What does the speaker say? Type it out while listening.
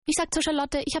Ich sag zu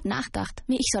Charlotte, ich habe nachgedacht.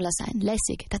 Wie ich soll er sein,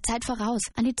 lässig, der Zeit voraus,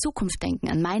 an die Zukunft denken,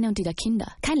 an meine und die der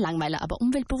Kinder. Kein Langweiler, aber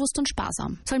umweltbewusst und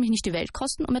sparsam. Soll mich nicht die Welt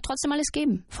kosten und mir trotzdem alles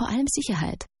geben. Vor allem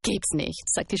Sicherheit. Gibt's nicht,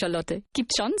 sagt die Charlotte.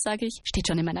 Gibt's schon, sag ich. Steht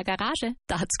schon in meiner Garage.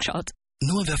 Da hat's geschaut.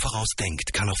 Nur wer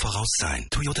vorausdenkt, kann auch voraus sein.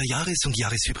 Toyota Yaris und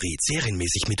Yaris Hybrid,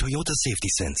 serienmäßig mit Toyota Safety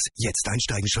Sense. Jetzt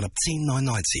einsteigen schon ab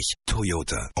 10,99.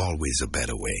 Toyota, always a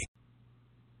better way.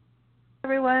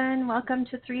 Everyone, welcome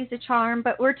to Three's a Charm,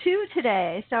 but we're two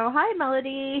today. So hi,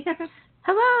 Melody.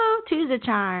 Hello, Two's a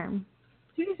charm.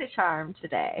 Two's a charm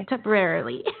today.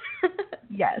 Temporarily.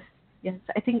 Yes.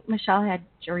 I think Michelle had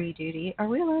jury duty. Are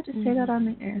we allowed to say that on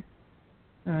the air?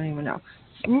 I don't even know.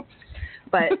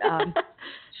 But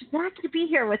she's not going to be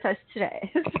here with us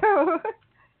today. So,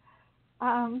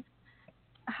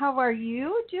 how are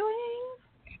you doing?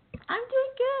 I'm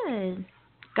doing good.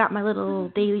 Got my little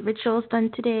daily rituals done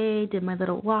today, did my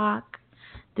little walk,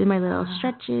 did my little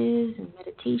stretches and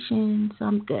meditation, so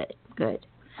I'm good.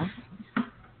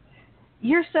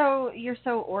 You're so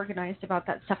organized about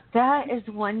that stuff. That is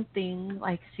one thing,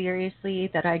 like, seriously,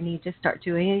 that I need to start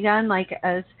doing again. Like,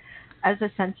 as a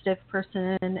sensitive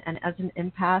person and as an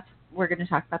empath, we're going to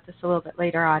talk about this a little bit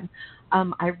later on.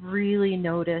 I really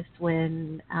notice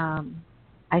when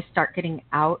I start getting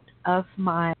out of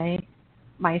my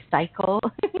cycle,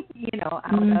 out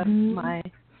of my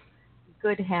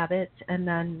good habits, and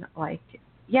then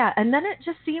and then it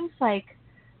just seems like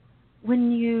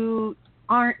when you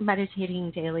aren't meditating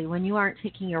daily, when you aren't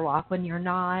taking your walk, when you're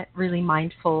not really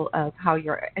mindful of how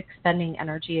you're expending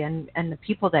energy and the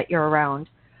people that you're around,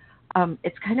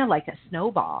 it's kind of like a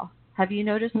snowball. Have you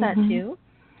noticed that too?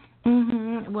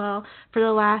 Well, for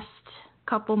the last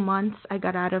couple months, I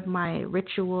got out of my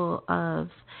ritual of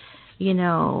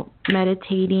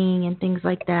meditating and things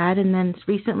like that. And then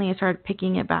recently I started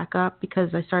picking it back up because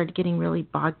I started getting really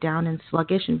bogged down and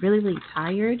sluggish and really, really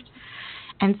tired.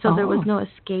 And so there was no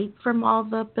escape from all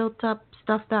the built up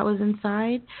stuff that was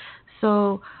inside.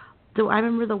 So I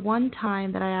remember the one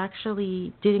time that I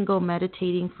actually didn't go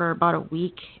meditating for about a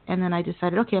week. And then I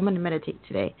decided, okay, I'm going to meditate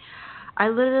today. I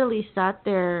literally sat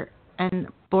there and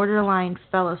borderline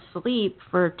fell asleep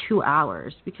for 2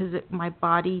 hours because my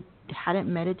body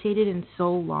hadn't meditated in so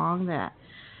long that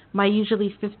my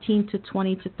usually 15 to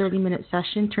 20 to 30 minute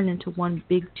session turned into one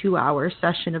big 2-hour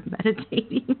session of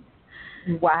meditating.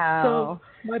 Wow. So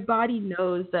my body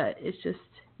knows that it's just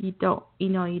you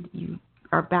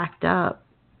are backed up.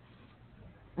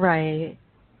 Right.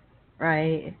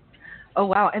 Oh,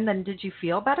 wow. And then did you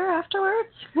feel better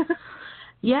afterwards?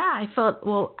 Yeah, I felt,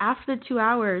 after the 2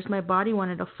 hours, my body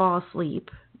wanted to fall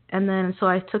asleep. And then so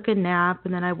I took a nap,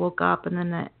 and then I woke up, and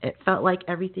then it felt like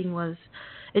everything was,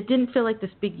 it didn't feel like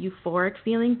this big euphoric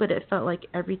feeling, but it felt like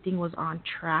everything was on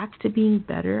track to being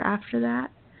better after that,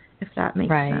 if that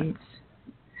makes sense.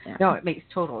 Yeah. No, it makes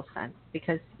total sense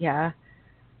because, and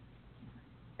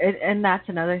that's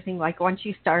another thing, like once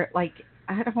you start, like,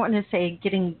 I don't want to say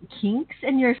getting kinks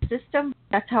in your system,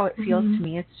 that's how it feels to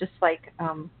me. It's just like,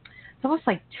 it's almost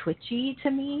like twitchy to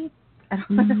me. I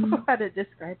don't know how to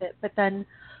describe it, but then,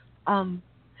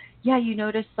 you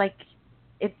notice like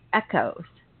it echoes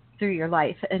through your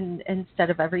life, and instead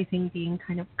of everything being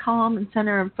kind of calm and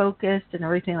center and focused and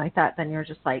everything like that, then you're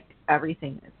just like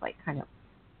everything is like kind of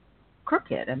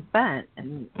crooked and bent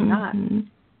and not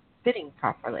fitting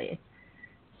properly.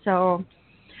 So,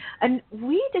 and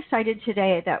we decided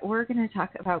today that we're going to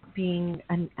talk about being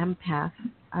an empath,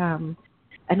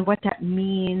 and what that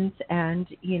means, and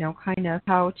kind of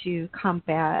how to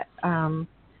combat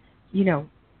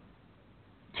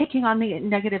taking on the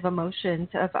negative emotions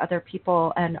of other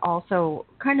people, and also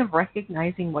kind of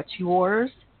recognizing what's yours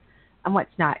and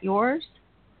what's not yours.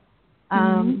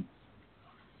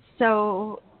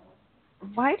 So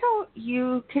why don't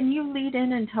can you lead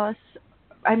in and tell us,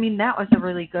 I mean, that was a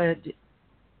really good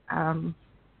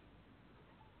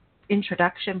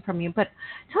introduction from you, but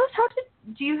tell us,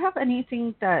 do you have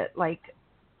anything that, like,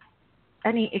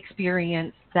 any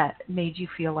experience that made you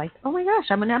feel like, oh my gosh,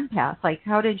 I'm an empath? Like,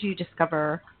 how did you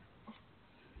discover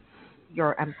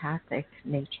your empathic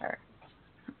nature?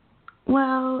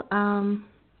 Well,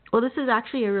 this is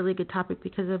actually a really good topic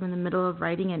because I'm in the middle of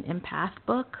writing an empath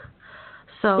book.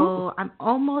 So I'm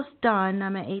almost done.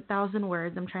 I'm at 8,000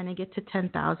 words. I'm trying to get to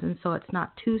 10,000, so it's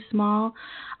not too small.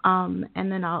 And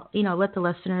then I'll, let the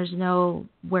listeners know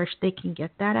where they can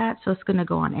get that at. So it's going to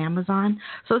go on Amazon.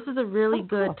 So this is a really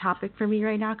good topic for me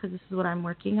right now because this is what I'm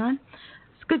working on.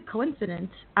 It's a good coincidence.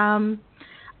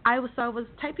 I was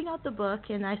typing out the book,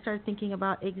 and I started thinking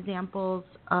about examples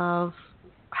of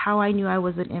how I knew I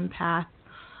was an empath.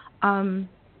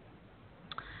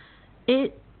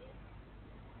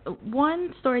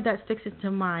 one story that sticks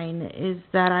into mind is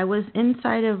that I was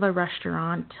inside of a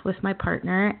restaurant with my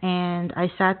partner, and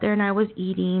I sat there and I was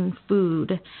eating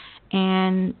food,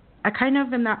 and I kind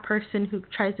of am that person who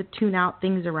tries to tune out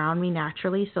things around me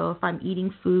naturally. So if I'm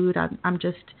eating food, I'm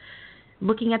just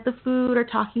looking at the food or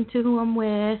talking to who I'm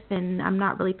with, and I'm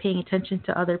not really paying attention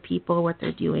to other people, what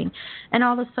they're doing. And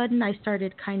all of a sudden I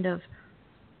started kind of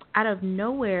out of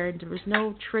nowhere. There was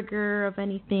no trigger of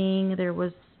anything. There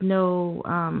was no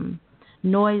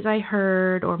noise I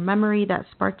heard or memory that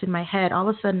sparked in my head. All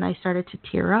of a sudden I started to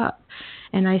tear up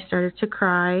and I started to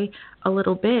cry a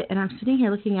little bit. And I'm sitting here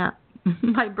looking at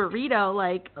my burrito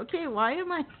like, okay, why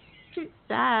am I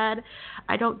sad?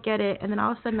 I don't get it. And then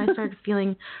all of a sudden I started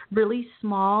feeling really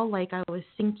small, like I was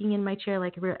sinking in my chair,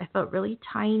 like I felt really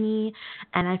tiny,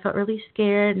 and I felt really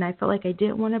scared, and I felt like I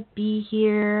didn't want to be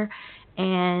here,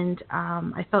 and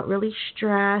I felt really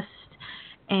stressed,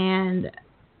 and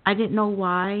I didn't know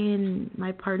why. And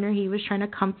my partner, he was trying to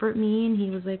comfort me, and he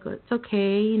was like, it's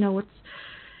okay, you know,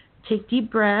 take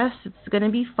deep breaths, it's going to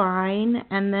be fine.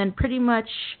 And then pretty much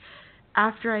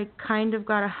after I kind of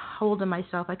got a hold of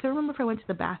myself, I couldn't remember if I went to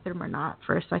the bathroom or not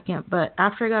for a second, but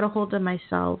after I got a hold of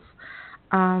myself,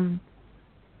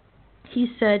 he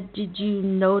said, did you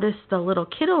notice the little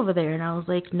kid over there? And I was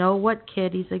like, no, what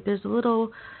kid? He's like, there's a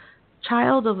little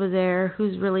child over there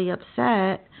who's really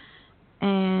upset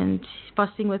and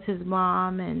fussing with his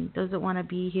mom and doesn't want to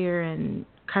be here, and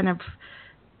kind of,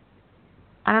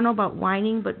 I don't know about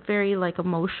whining, but very like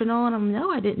emotional. And I'm,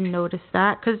 no, I didn't notice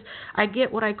that, because I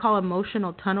get what I call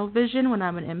emotional tunnel vision when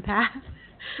I'm an empath,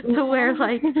 to where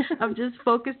like I'm just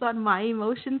focused on my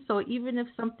emotions. So even if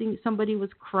somebody was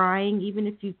crying, even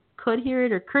if you could hear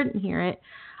it or couldn't hear it,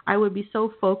 I would be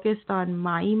so focused on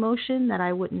my emotion that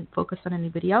I wouldn't focus on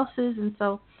anybody else's. And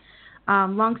so,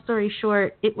 long story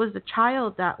short, it was the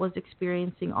child that was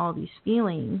experiencing all these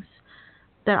feelings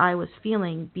that I was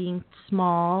feeling, being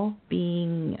small,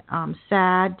 being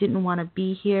sad, didn't want to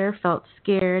be here, felt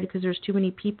scared because there's too many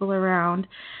people around.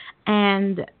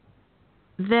 And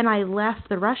then I left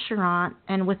the restaurant,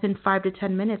 and within 5 to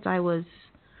 10 minutes I was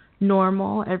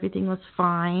normal. Everything was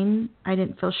fine. I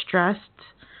didn't feel stressed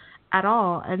at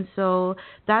all. And so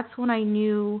that's when I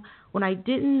knew, when I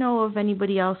didn't know of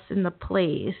anybody else in the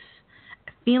place,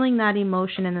 feeling that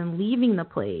emotion and then leaving the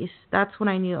place, that's when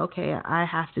I knew, okay, I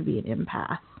have to be an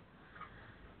empath.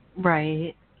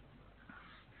 Right.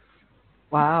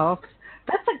 Wow.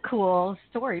 That's a cool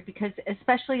story, because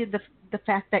especially the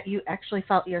fact that you actually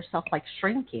felt yourself like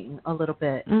shrinking a little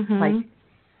bit,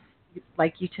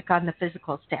 like you took on the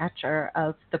physical stature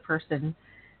of the person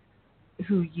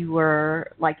who you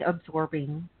were like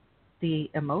absorbing the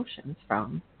emotions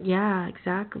from. Yeah,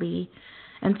 exactly.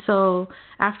 And so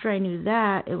after I knew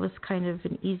that, it was kind of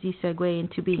an easy segue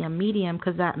into being a medium,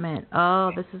 because that meant,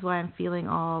 oh, this is why I'm feeling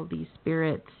all these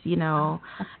spirits, you know,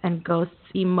 and ghosts'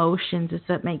 emotions. Does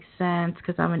that make sense?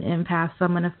 Because I'm an empath, so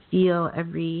I'm going to feel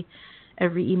every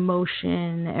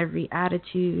emotion, every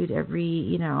attitude, every,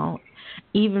 you know,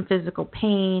 even physical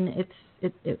pain.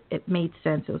 It made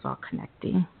sense. It was all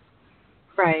connecting.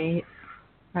 Right.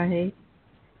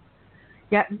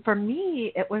 Yeah, for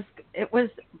me, it was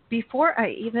before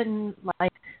I even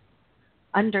like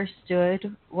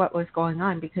understood what was going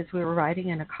on, because we were riding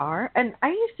in a car, and I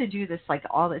used to do this like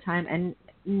all the time. And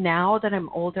now that I'm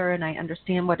older and I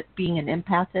understand what being an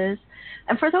empath is,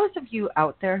 and for those of you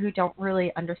out there who don't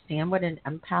really understand what an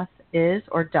empath is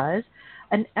or does,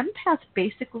 an empath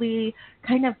basically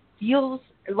kind of feels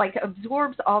like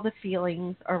absorbs all the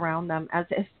feelings around them as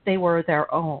if they were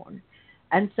their own.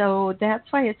 And so that's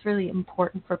why it's really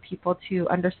important for people to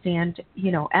understand,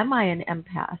 you know, am I an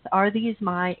empath? Are these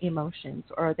my emotions,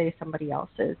 or are they somebody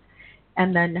else's?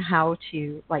 And then how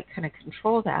to like kind of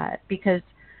control that, because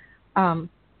I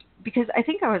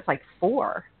think I was like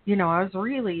 4, you know, I was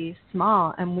really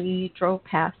small, and we drove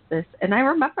past this, and I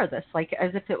remember this like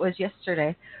as if it was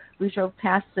yesterday. We drove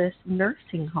past this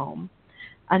nursing home,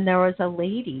 and there was a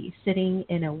lady sitting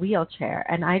in a wheelchair,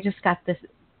 and I just got this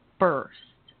burst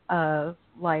of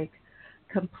like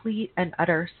complete and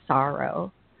utter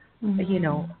sorrow, you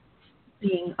know,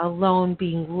 being alone,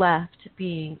 being left,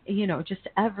 being, you know, just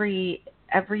every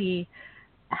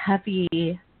heavy,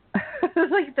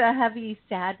 like the heavy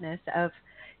sadness of,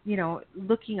 you know,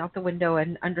 looking out the window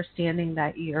and understanding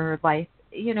that your life,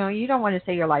 you know, you don't want to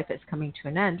say your life is coming to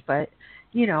an end, but,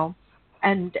 you know,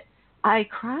 and I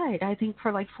cried, I think,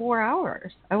 for like 4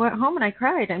 hours. I went home and I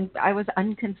cried, and I was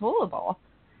uncontrollable.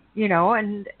 You know,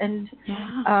 and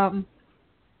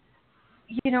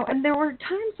you know, and there were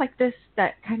times like this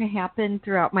that kind of happened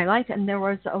throughout my life, and there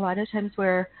was a lot of times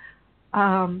where,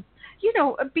 you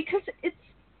know, because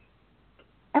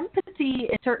empathy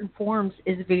in certain forms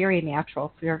is very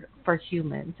natural for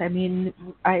humans. I mean,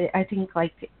 I think,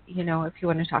 like, if you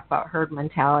want to talk about herd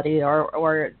mentality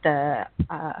or the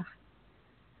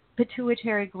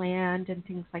pituitary gland and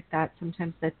things like that,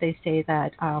 sometimes that they say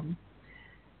that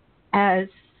as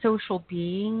social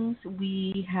beings,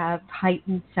 we have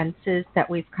heightened senses that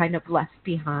we've kind of left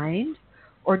behind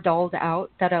or dulled out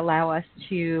that allow us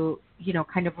to,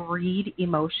 kind of read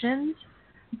emotions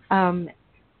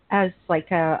as like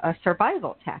a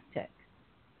survival tactic.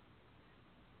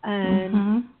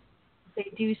 And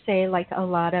they do say, like, a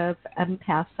lot of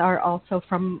empaths are also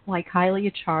from, like,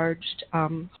 highly charged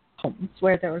homes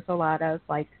where there was a lot of,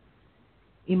 like,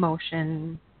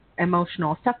 emotional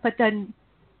stuff. But then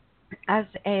as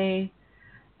a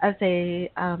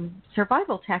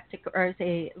survival tactic, or as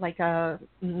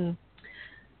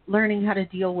learning how to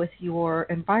deal with your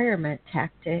environment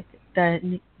tactic,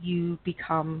 then you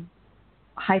become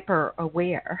hyper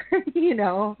aware,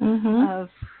 of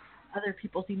other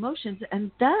people's emotions. And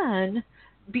then,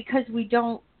 because we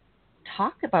don't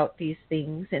talk about these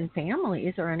things in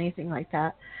families or anything like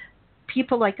that,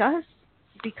 people like us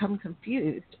become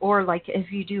confused. Or, like,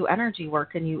 if you do energy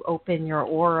work and you open your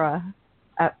aura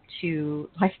up to,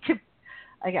 like,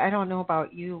 I don't know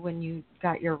about you, when you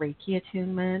got your Reiki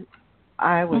attunement,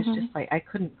 I was just like, I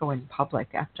couldn't go in public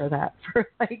after that for,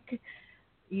 like,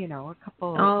 a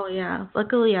couple. Oh yeah.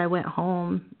 Luckily, I went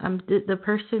home. The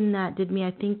person that did me,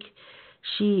 I think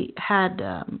she had,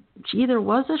 she either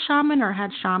was a shaman or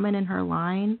had shaman in her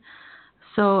line.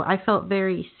 So I felt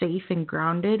very safe and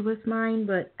grounded with mine.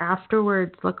 But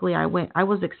afterwards, luckily, I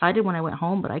was excited when I went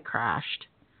home, but I crashed.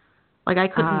 Like, I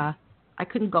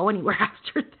couldn't go anywhere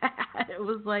after that. It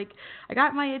was like, I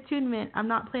got my attunement. I'm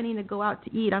not planning to go out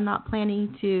to eat. I'm not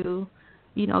planning to,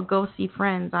 go see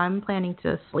friends. I'm planning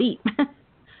to sleep.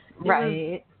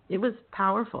 Right. It was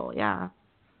powerful, yeah.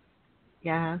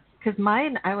 Yeah, because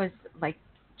mine, I was, like,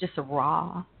 just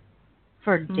raw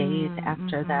for days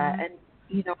after that. And,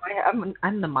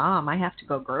 I'm the mom. I have to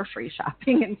go grocery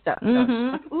shopping and stuff. So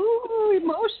it's like, ooh,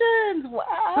 emotions,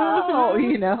 wow,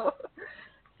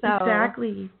 So,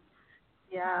 exactly.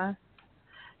 Yeah.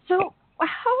 So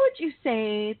how would you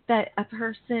say that a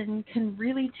person can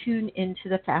really tune into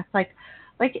the fact, like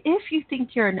if you think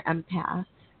you're an empath,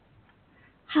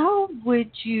 how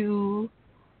would you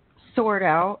sort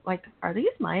out, like, are these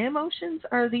my emotions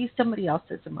or are these somebody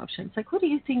else's emotions? Like, what do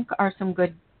you think are some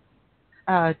good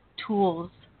tools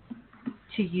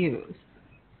to use?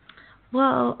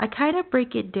 Well, I kind of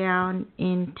break it down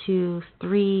into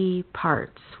 3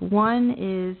 parts. One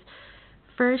is,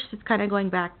 first, it's kind of going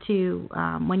back to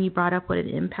when you brought up what an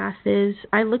empath is.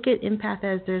 I look at empath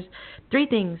as there's 3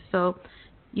 things. So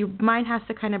your mind has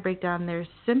to kind of break down. There's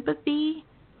sympathy,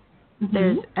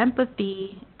 there's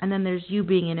empathy, and then there's you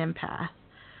being an empath.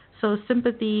 So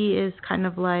sympathy is kind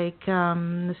of like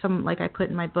like I put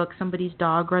in my book, somebody's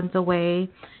dog runs away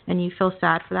and you feel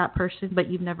sad for that person, but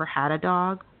you've never had a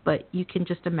dog, but you can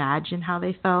just imagine how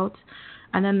they felt.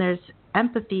 And then there's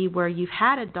empathy, where you've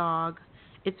had a dog,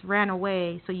 it's ran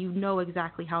away, so you know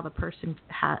exactly how the person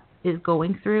is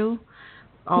going through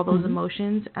all those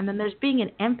emotions. And then there's being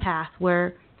an empath,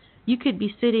 where you could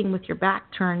be sitting with your back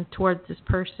turned towards this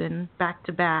person, back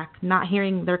to back, not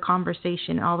hearing their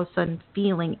conversation, all of a sudden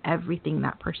feeling everything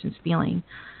that person's feeling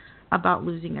about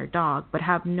losing their dog, but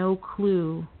have no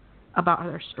clue about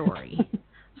their story.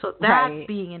 So that's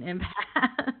being an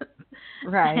empath.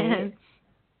 Right. And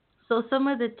so some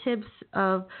of the tips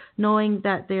of knowing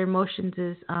that their emotions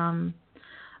is,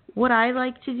 what I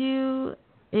like to do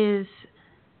is,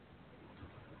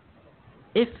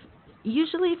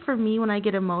 usually for me, when I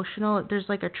get emotional, there's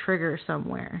like a trigger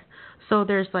somewhere. So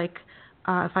there's like,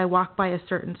 if I walk by a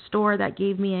certain store that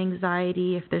gave me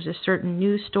anxiety, if there's a certain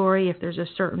news story, if there's a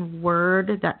certain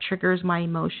word that triggers my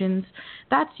emotions,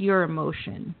 that's your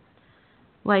emotion.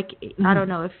 Like, I don't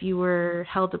know, if you were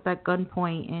held up at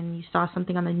gunpoint and you saw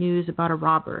something on the news about a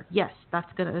robber, yes,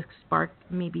 that's going to spark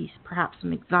maybe perhaps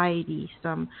some anxiety,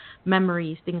 some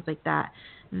memories, things like that.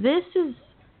 This is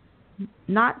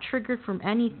not triggered from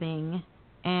anything.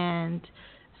 And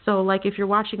so, like, if you're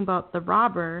watching about the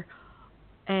robber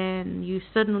and you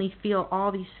suddenly feel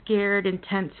all these scared,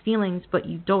 intense feelings, but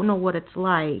you don't know what it's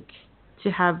like to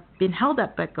have been held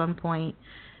up at gunpoint,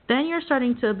 then you're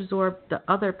starting to absorb the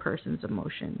other person's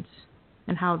emotions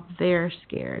and how they're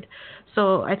scared.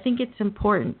 So I think it's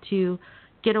important to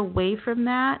get away from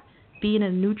that, be in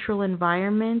a neutral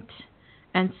environment,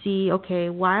 and see, okay,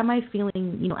 why am I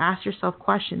feeling, ask yourself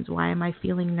questions. Why am I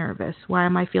feeling nervous? Why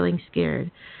am I feeling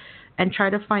scared? And try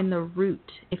to find the root.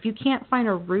 If you can't find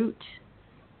a root,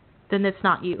 then it's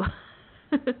not you.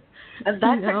 That's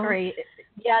a great,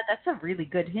 Yeah, that's a really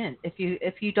good hint.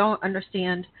 If you don't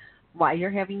understand why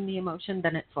you're having the emotion,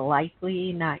 then it's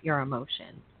likely not your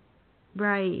emotion.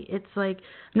 Right. It's like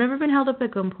I've never been held up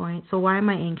at gunpoint, so why am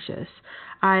I anxious?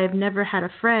 I've never had a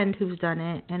friend who's done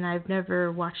it, and I've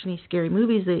never watched any scary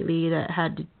movies lately that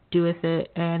had to do with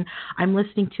it. And I'm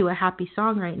listening to a happy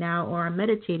song right now, or I'm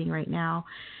meditating right now,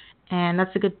 and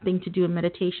that's a good thing to do in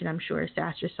meditation, I'm sure, is to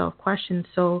ask yourself questions.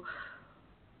 So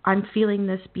I'm feeling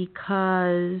this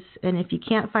because, and if you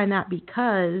can't find that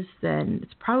because, then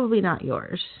it's probably not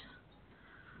yours.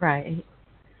 Right.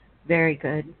 Very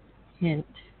good hint.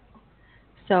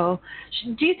 So,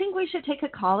 do you think we should take a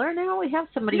caller now? We have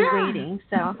somebody Yeah. waiting.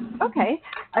 So, okay.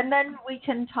 And then we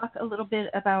can talk a little bit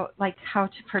about like how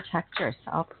to protect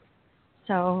yourself.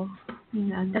 So,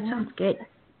 That sounds good.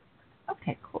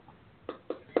 Okay, cool.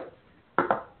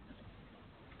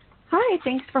 Hi,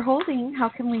 thanks for holding. How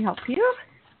can we help you?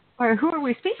 Or who are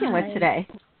we speaking with today?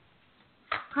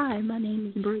 Hi, my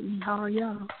name is Brittany. How are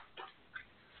y'all?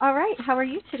 All right. How are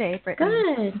you today,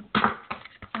 Brittany?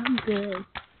 Good.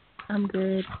 I'm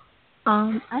good.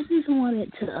 I just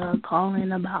wanted to call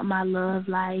in about my love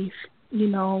life. You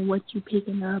know, what you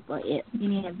picking up or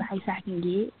any advice I can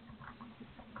get.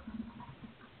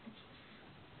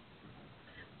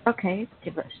 Okay,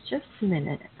 give us just a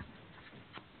minute.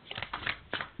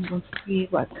 We'll see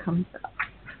what comes up.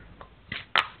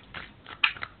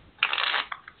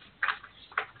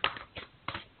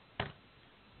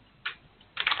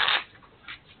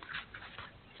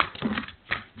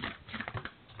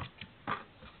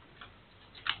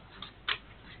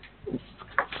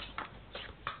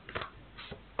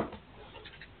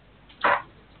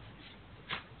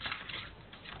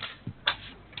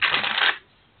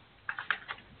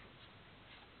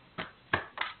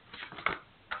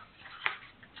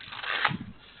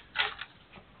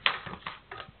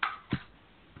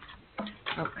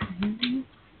 Okay.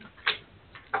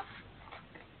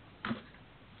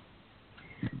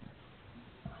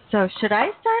 So should I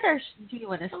start or do you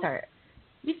want to start?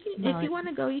 You can, if you want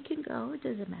to go, you can go. It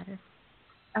doesn't matter.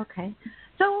 Okay.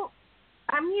 So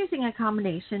I'm using a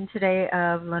combination today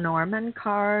of Lenormand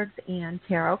cards and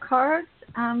tarot cards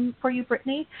for you,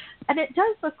 Brittany. And it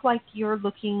does look like you're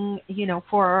looking,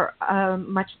 for a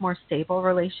much more stable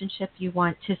relationship. You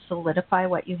want to solidify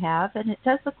what you have. And it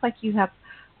does look like you have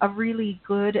a really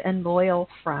good and loyal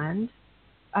friend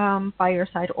by your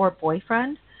side or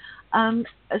boyfriend.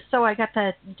 So I got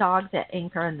the dog, the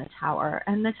anchor, and the tower.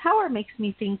 And the tower makes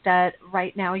me think that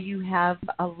right now you have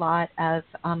a lot of,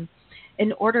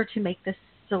 in order to make this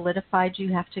solidified,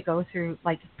 you have to go through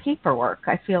like paperwork.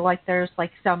 I feel like there's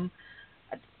like some,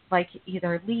 like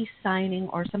either lease signing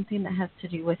or something that has to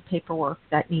do with paperwork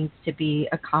that needs to be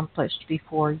accomplished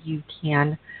before you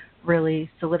can really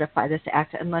solidify this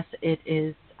act, unless it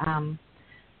is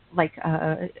like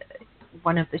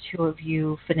one of the two of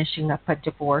you finishing up a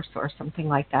divorce or something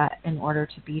like that in order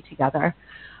to be together.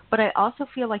 But I also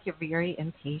feel like you're very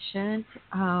impatient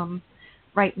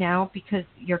right now because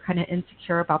you're kind of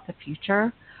insecure about the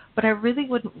future. But I really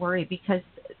wouldn't worry because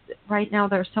right now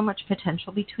there's so much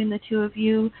potential between the two of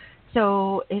you.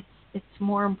 So it's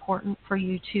more important for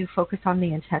you to focus on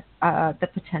the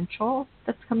potential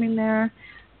that's coming there,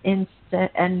 instead,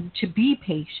 and to be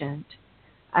patient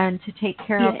and to take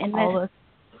care of all of.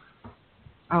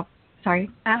 Oh, sorry.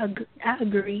 I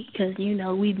agree because,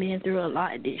 we've been through a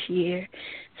lot this year.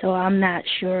 So I'm not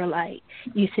sure, like,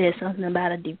 you said something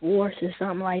about a divorce or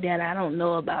something like that. I don't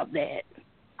know about that.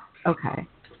 Okay.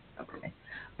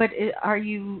 But are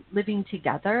you living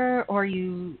together or are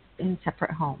you in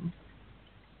separate homes?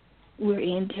 We're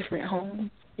in different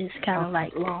homes. It's kind of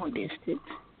like long distance.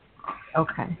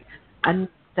 Okay. And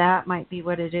that might be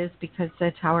what it is because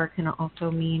the tower can also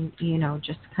mean,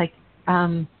 just like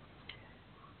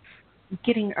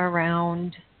getting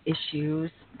around issues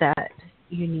that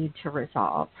you need to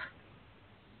resolve.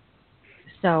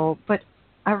 So, but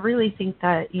I really think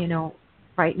that,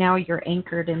 right now you're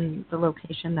anchored in the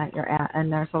location that you're at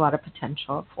and there's a lot of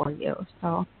potential for you.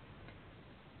 So,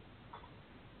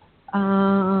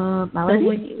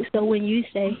 Melody? So when you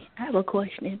say, I have a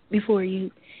question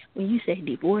when you say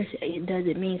divorce, does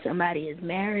it mean somebody is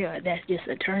married or that's just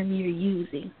a term you're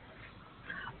using?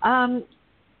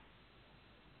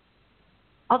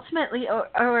 Ultimately,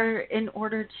 or in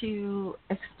order to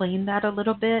explain that a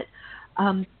little bit,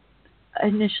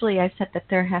 initially I said that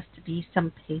there has to be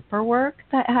some paperwork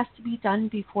that has to be done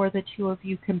before the two of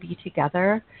you can be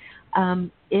together.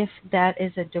 If that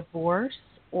is a divorce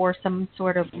or some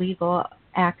sort of legal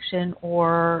action,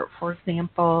 or, for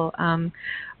example,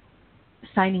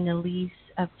 signing a lease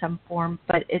of some form,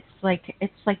 but it's like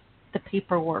the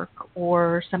paperwork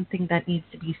or something that needs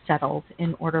to be settled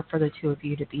in order for the two of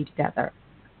you to be together.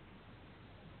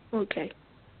 Okay.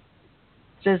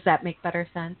 Does that make better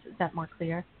sense? Is that more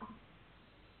clear?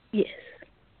 Yes.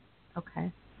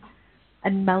 Okay.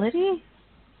 And Melody?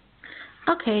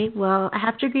 Okay, well, I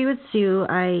have to agree with Sue.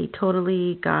 I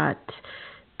totally got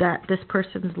that this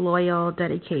person's loyal,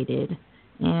 dedicated,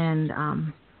 and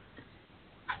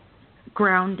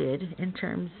grounded in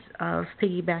terms of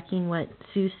piggybacking what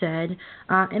Sue said.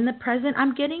 In the present,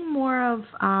 I'm getting more of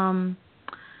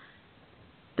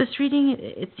this reading.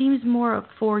 It seems more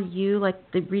for you,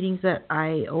 like the readings that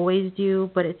I always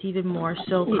do, but it's even more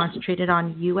so concentrated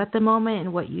on you at the moment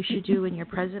and what you should do in your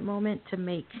present moment to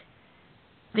make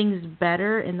things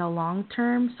better in the long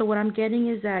term. So what I'm getting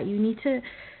is that you need to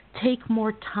take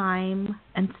more time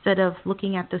instead of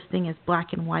looking at this thing as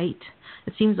black and white.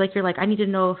 It seems like you're like, I need to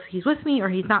know if he's with me or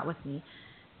he's not with me.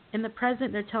 In the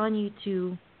present, they're telling you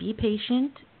to be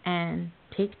patient and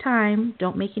take time.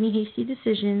 Don't make any hasty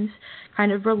decisions.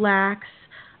 Kind of relax.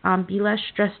 Be less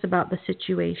stressed about the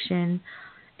situation.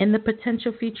 In the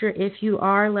potential future, if you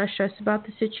are less stressed about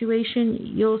the situation,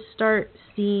 you'll start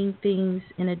seeing things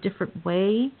in a different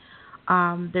way.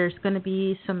 There's going to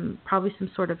be probably some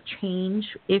sort of change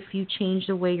if you change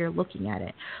the way you're looking at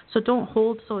it. So don't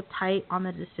hold so tight on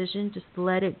the decision. Just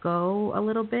let it go a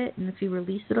little bit. And if you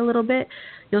release it a little bit,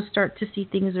 you'll start to see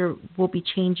things will be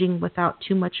changing without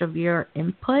too much of your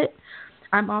input.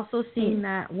 I'm also seeing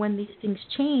that when these things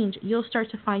change, you'll start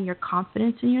to find your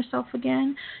confidence in yourself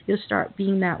again. You'll start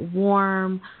being that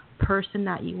warm person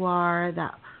that you are,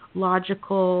 that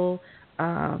logical,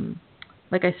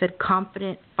 like I said,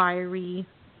 confident, fiery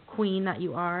queen that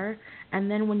you are.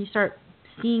 And then when you start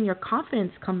seeing your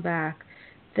confidence come back,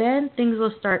 then things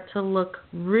will start to look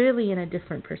really in a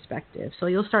different perspective. So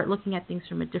you'll start looking at things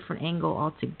from a different angle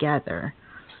altogether.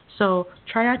 So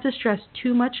try not to stress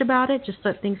too much about it. Just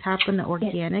let things happen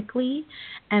organically.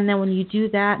 And then when you do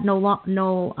that, not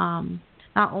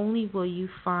only will you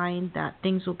find that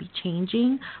things will be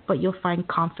changing, but you'll find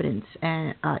confidence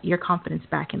and your confidence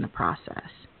back in the process.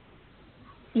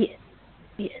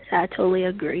 Yes, I totally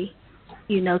agree.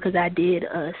 Because I did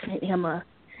send him a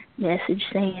message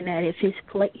saying that if his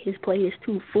plate is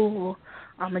too full,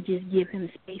 I'm going to just give him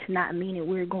space, not meaning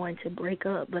we're going to break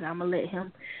up, but I'm going to let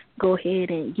him go ahead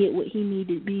and get what he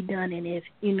needed to be done, and if,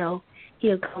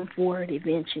 he'll come forward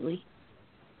eventually.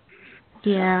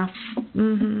 Yeah.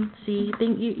 See,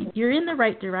 you're in the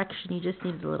right direction. You just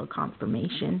need a little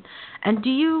confirmation. And do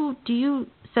you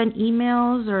send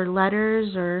emails or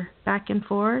letters or back and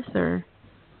forth or?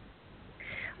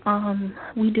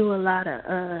 We do a lot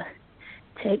of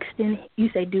texting. You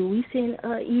say, do we send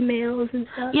emails and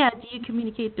stuff? Yeah. Do you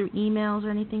communicate through emails or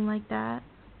anything like that?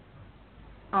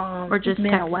 Or just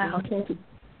been texting? A while.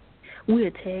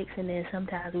 We'll text and then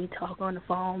sometimes we talk on the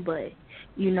phone, but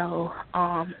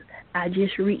I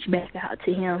just reached back out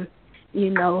to him,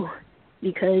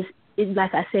 because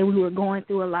like I said, we were going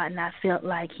through a lot, and I felt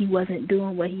like he wasn't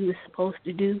doing what he was supposed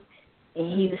to do,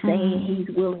 and he was saying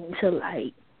he's willing to,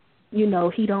 like, he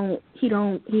don't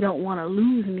want to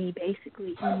lose me.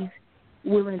 Basically, he's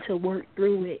willing to work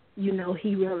through it.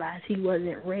 He realized he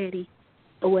wasn't ready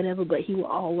or whatever, but he will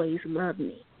always love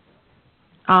me.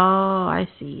 Oh, I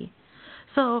see.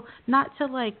 So not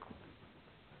to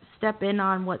step in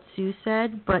on what Sue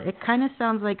said, but it kind of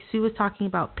sounds like Sue was talking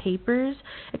about papers.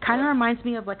 It kind of reminds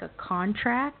me of like a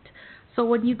contract. So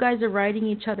when you guys are writing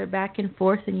each other back and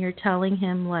forth and you're telling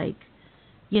him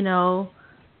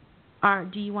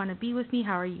do you want to be with me?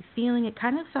 How are you feeling? It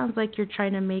kind of sounds like you're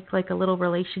trying to make like a little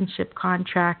relationship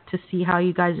contract to see how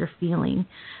you guys are feeling.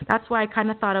 That's why I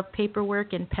kind of thought of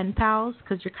paperwork and pen pals,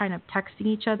 because you're kind of texting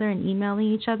each other and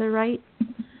emailing each other, right?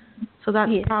 So that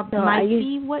probably might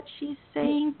be what she's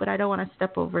saying, but I don't want to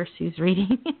step over Sue's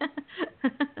reading.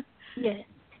 Yeah,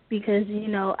 because,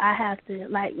 I have to,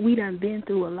 we done been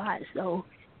through a lot, so,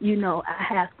 I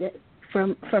have to,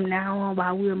 from now on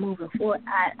while we're moving forward,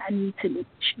 I need to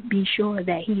be sure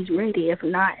that he's ready. If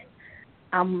not,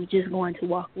 I'm just going to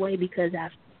walk away because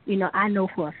I know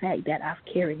for a fact that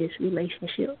I've carried this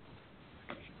relationship.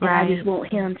 And I just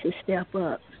want him to step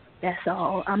up. That's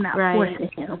all. I'm not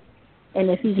forcing him. And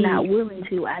if he's not willing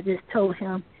to, I just told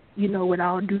him, with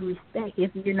all due respect, if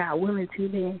you're not willing to,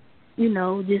 then,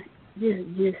 just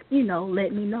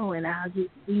let me know and I'll just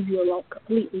leave you alone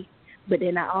completely. But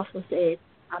then I also said,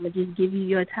 I'm going to just give you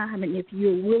your time, and if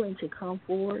you're willing to come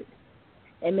forward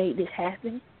and make this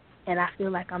happen, and I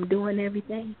feel like I'm doing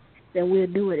everything, then we'll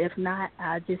do it. If not,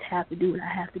 I'll just have to do what I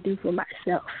have to do for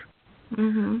myself.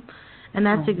 And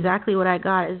that's exactly what I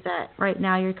got, is that right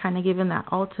now you're kind of given that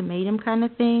ultimatum kind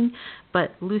of thing,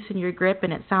 but loosen your grip.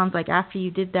 And it sounds like after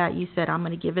you did that, you said, I'm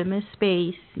going to give him his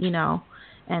space,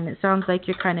 and it sounds like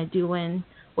you're kind of doing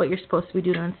what you're supposed to be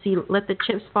doing and let the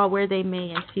chips fall where they may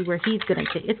and see where he's going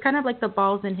to take. It's kind of like the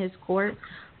ball's in his court,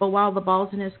 but while the ball's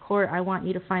in his court, I want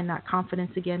you to find that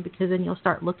confidence again, because then you'll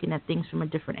start looking at things from a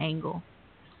different angle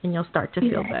and you'll start to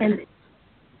feel better.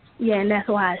 And that's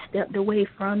why I stepped away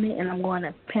from it, and I'm going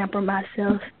to pamper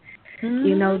myself,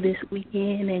 this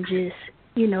weekend, and just,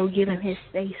 give him his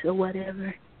space or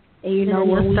whatever. And, when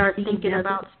we'll start thinking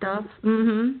about stuff.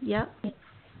 Yep.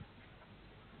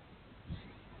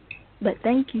 But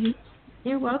thank you.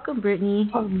 You're welcome,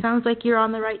 Brittany. Sounds like you're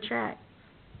on the right track.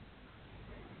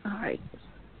 All right.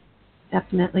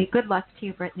 Definitely. Good luck to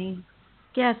you, Brittany.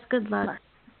 Yes, good luck.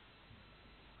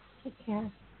 Take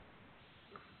care.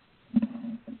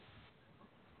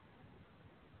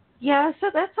 Yeah, so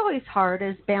that's always hard,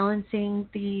 is balancing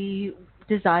the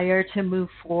desire to move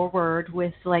forward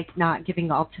with, not giving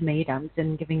ultimatums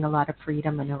and giving a lot of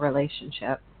freedom in a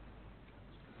relationship.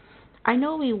 I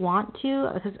know we want to,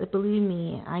 because believe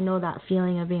me, I know that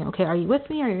feeling of being, okay, are you with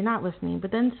me or you're not with me? But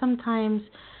then sometimes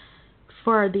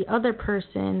for the other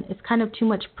person, it's kind of too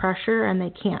much pressure and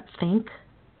they can't think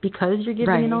because you're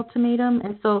giving an ultimatum.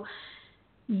 And so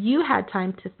you had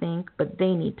time to think, but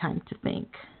they need time to think.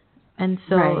 And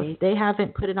so if they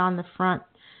haven't put it on the front,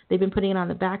 they've been putting it on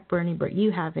the back burner, but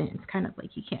you haven't. It's kind of like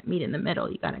you can't meet in the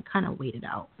middle. You got to kind of wait it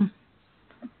out.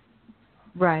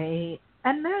 Right.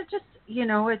 And they're just,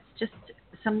 it's just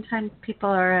sometimes people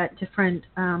are at different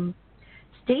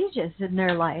stages in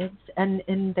their lives and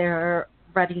in their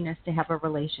readiness to have a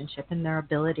relationship and their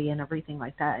ability and everything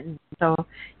like that. And so,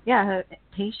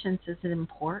 patience is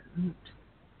important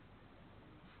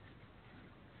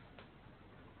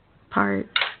part.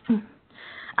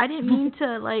 I didn't mean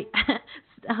to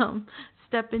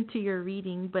step into your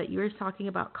reading, but you were talking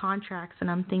about contracts, and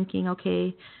I'm thinking,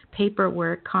 okay,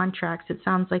 paperwork, contracts, it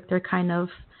sounds like they're kind of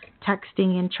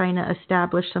texting and trying to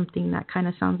establish something that kind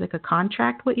of sounds like a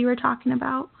contract, what you were talking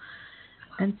about.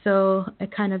 And so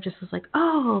it kind of just was like,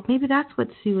 oh, maybe that's what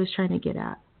Sue was trying to get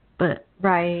at. But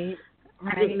I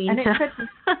didn't mean to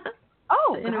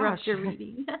interrupt your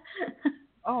reading.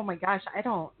 Oh my gosh, I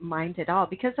don't mind at all,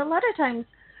 because a lot of times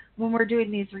when we're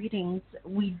doing these readings,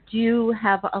 we do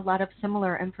have a lot of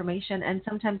similar information, and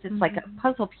sometimes it's like a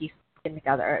puzzle piece put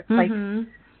together. It's like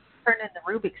turning the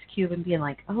Rubik's Cube and being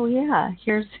like, oh yeah,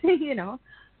 here's,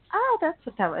 oh, that's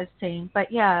what that was saying.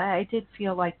 But yeah, I did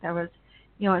feel like there was,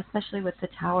 especially with the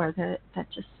tower,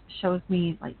 that just shows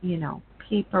me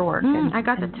paperwork. I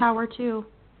got the tower too.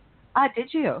 Ah,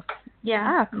 did you?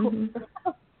 Yeah. Ah, cool.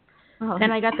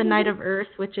 And I got the Knight of Earth,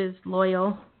 which is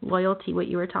loyalty, what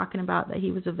you were talking about, that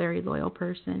he was a very loyal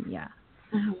person. Yeah.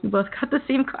 We both got the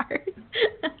same card.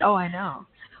 Oh, I know.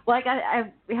 Well, I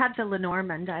had the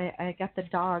Lenormand. I got the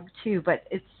dog too, but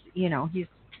it's, he's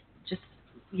just,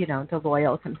 the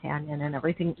loyal companion and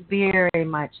everything. Very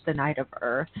much the Knight of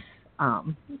Earth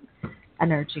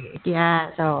energy.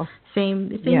 Yeah. So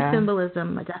same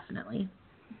symbolism, definitely.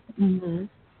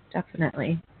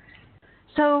 Definitely.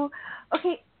 So,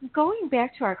 okay, going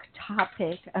back to our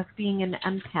topic of being an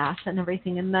empath and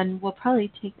everything, and then we'll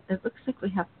probably it looks like we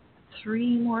have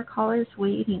 3 more callers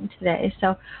waiting today.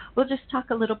 So we'll just talk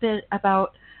a little bit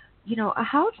about,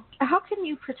 how can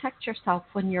you protect yourself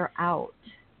when you're out,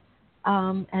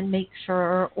 and make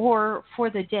sure, or for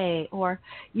the day, or,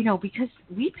 because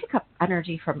we pick up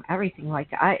energy from everything. Like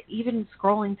even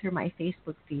scrolling through my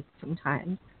Facebook feed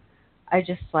sometimes, I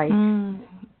just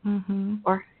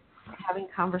or having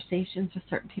conversations with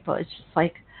certain people, it's just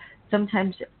like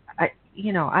sometimes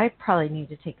I probably need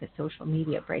to take a social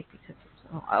media break because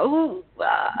I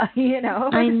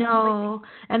know.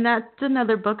 And that's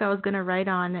another book I was going to write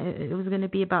on. It was going to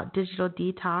be about digital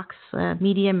detox,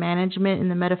 media management in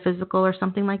the metaphysical or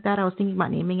something like that. I was thinking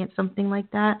about naming it something like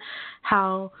that,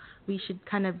 how we should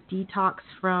kind of detox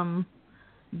from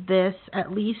this.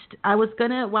 At least I was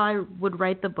going to, while I would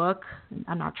write the book,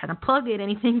 I'm not trying to plug it or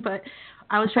anything, but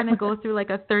I was trying to go through like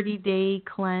a 30-day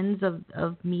cleanse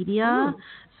of media.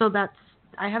 So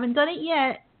I haven't done it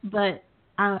yet, but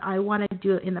I want to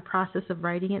do it in the process of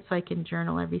writing it so I can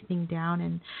journal everything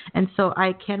down. And so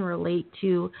I can relate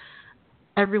to,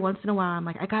 every once in a while, I'm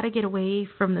like, I got to get away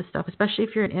from this stuff, especially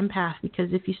if you're an empath,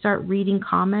 because if you start reading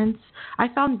comments, I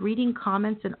found reading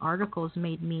comments and articles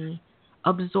made me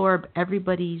absorb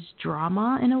everybody's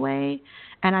drama in a way.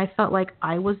 And I felt like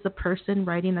I was the person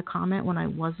writing the comment when I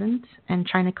wasn't, and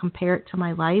trying to compare it to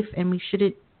my life. And we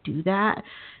shouldn't do that.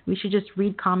 We should just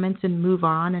read comments and move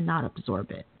on and not absorb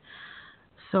it.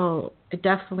 So I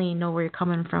definitely know where you're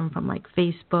coming from like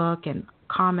Facebook and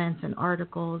comments and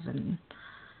articles and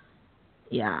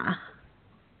yeah.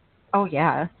 Oh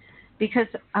yeah, because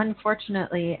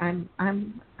unfortunately I'm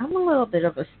a little bit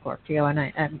of a Scorpio, and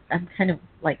I'm kind of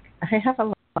like I have a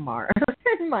lot of Mars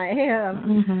in my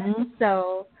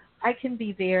so I can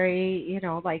be very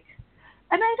like,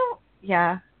 and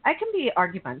I can be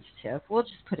argumentative. We'll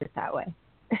just put it that way.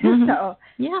 So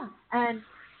yeah, and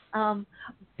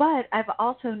but I've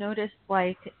also noticed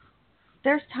like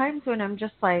there's times when I'm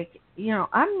just like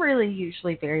I'm really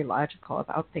usually very logical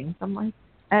about things. I'm like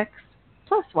X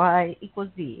plus Y equals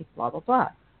Z, blah, blah, blah.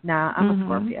 Nah, I'm a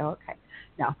Scorpio. Okay.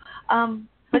 No.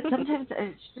 But sometimes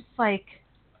it's just like,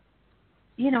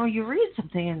 you read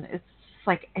something and it's just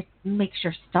like it makes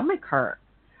your stomach hurt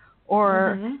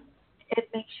or it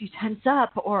makes you tense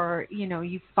up or,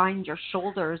 you find your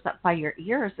shoulders up by your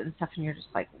ears and stuff and you're just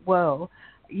like, whoa,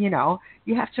 you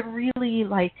have to really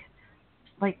like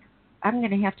I'm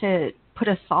going to have to put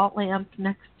a salt lamp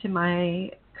next to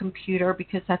my computer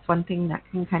because that's one thing that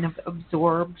can kind of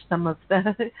absorb some of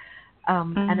the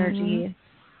energy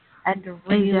and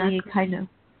really kind of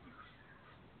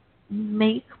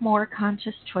make more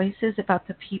conscious choices about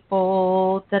the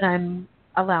people that I'm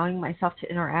allowing myself to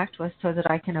interact with so that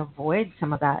I can avoid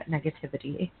some of that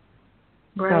negativity.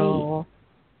 Right. So,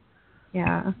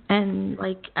 yeah. And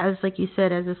like you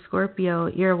said, as a Scorpio,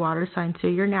 you're a water sign, so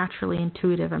you're naturally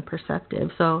intuitive and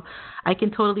perceptive. So I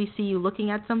can totally see you looking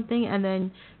at something and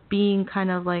then being kind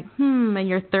of like, and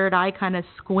your third eye kind of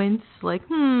squints, like, I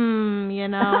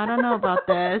don't know about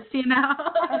this,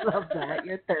 I love that,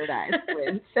 your third eye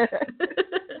squints. It's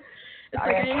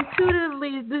like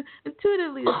intuitively this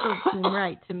doesn't seem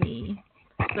right to me.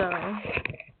 So.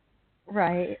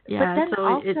 Right. Yeah, but then so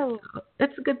also,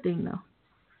 it's a good thing, though.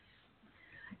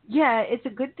 Yeah, it's a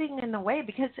good thing in a way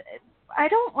because I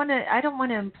don't want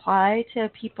to imply to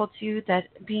people too that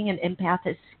being an empath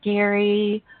is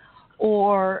scary,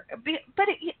 but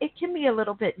it can be a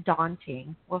little bit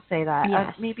daunting. We'll say that.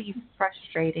 Yes. Maybe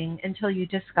frustrating until you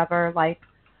discover like,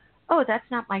 oh, that's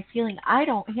not my feeling. I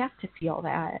don't have to feel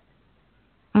that.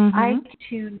 I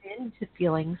tune into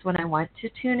feelings when I want to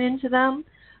tune into them,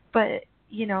 but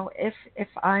if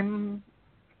I'm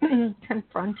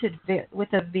confronted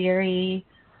with a very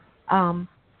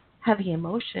heavy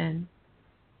emotion,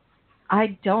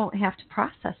 I don't have to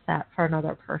process that for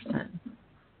another person.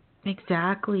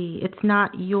 Exactly. It's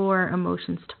not your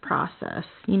emotions to process.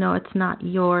 It's not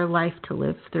your life to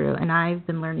live through. And I've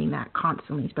been learning that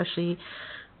constantly, especially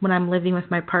when I'm living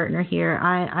with my partner here.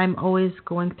 I'm always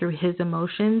going through his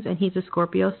emotions, and he's a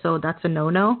Scorpio, so that's a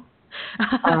no-no.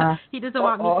 He doesn't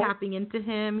want me tapping into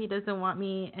him. He doesn't want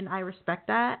me, and I respect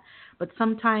that. But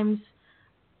sometimes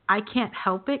I can't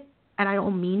help it, and I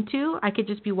don't mean to. I could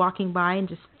just be walking by and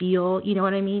just feel, you know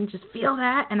what I mean? Just feel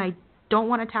that, and I don't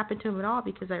want to tap into him at all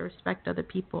because I respect other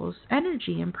people's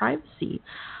energy and privacy.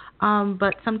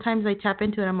 But sometimes I tap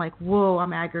into it, and I'm like, whoa,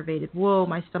 I'm aggravated. Whoa,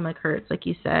 my stomach hurts, like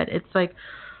you said. It's like,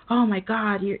 oh, my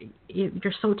God,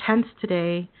 you're so tense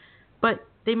today. But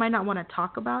they might not want to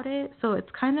talk about it. So it's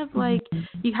kind of like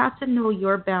you have to know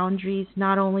your boundaries,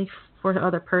 not only for the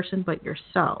other person, but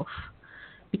yourself.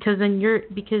 Because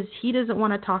he doesn't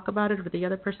want to talk about it, or the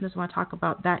other person doesn't want to talk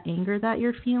about that anger that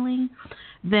you're feeling,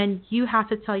 then you have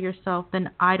to tell yourself, then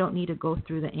I don't need to go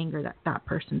through the anger that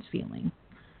person's feeling,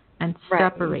 and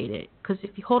separate it. Because if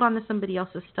you hold on to somebody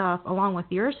else's stuff along with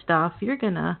your stuff, you're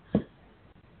going to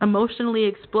emotionally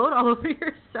explode all over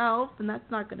yourself, and that's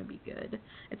not going to be good.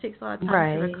 It takes a lot of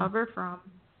time to recover from.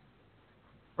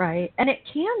 Right. And it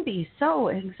can be so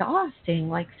exhausting,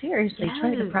 like seriously,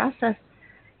 trying to process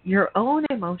your own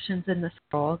emotions in this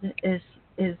world is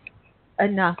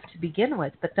enough to begin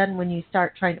with. But then when you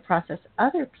start trying to process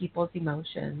other people's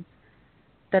emotions,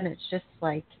 then it's just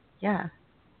like,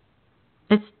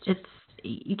 it's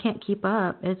you can't keep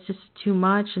up. It's just too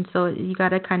much. And so you got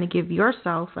to kind of give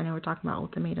yourself, I know we're talking about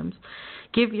ultimatums,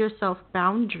 give yourself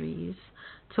boundaries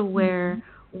to where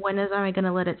when am I going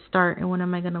to let it start and when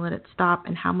am I going to let it stop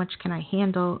and how much can I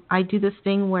handle. I do this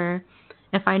thing where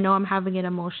if I know I'm having an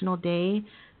emotional day,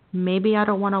 maybe I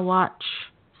don't want to watch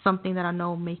something that I know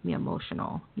will make me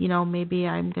emotional. Maybe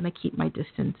I'm going to keep my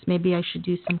distance. Maybe I should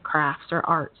do some crafts or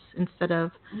arts instead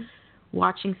of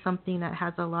watching something that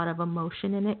has a lot of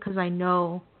emotion in it, because I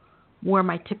know where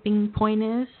my tipping point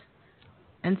is.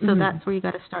 And so that's where you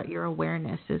got to start your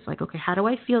awareness is like, okay, how do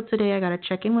I feel today? I got to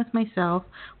check in with myself.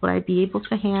 Will I be able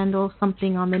to handle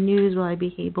something on the news? Will I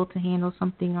be able to handle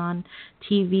something on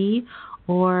TV?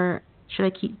 Or should I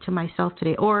keep to myself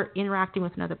today? Or interacting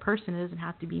with another person. It doesn't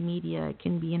have to be media. It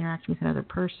can be interacting with another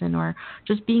person, or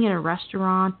just being in a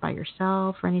restaurant by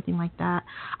yourself or anything like that.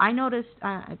 I noticed,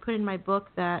 I put in my book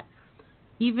that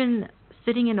even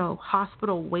sitting in a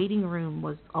hospital waiting room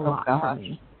was a lot for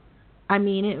me. I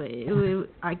mean,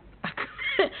 I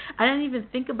didn't even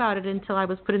think about it until I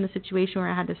was put in the situation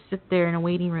where I had to sit there in a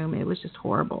waiting room. It was just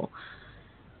horrible.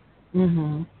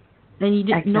 Mhm.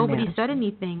 And nobody said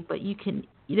anything, but you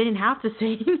didn't have to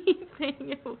say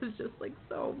anything. It was just like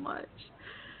so much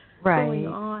going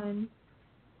on.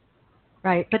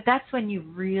 Right, but that's when you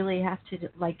really have to,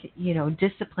 like, you know,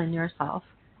 discipline yourself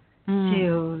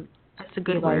to. That's a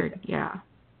good word. Yeah.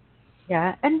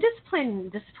 Yeah, and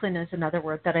discipline is another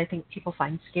word that I think people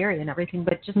find scary and everything,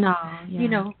 but just you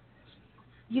know,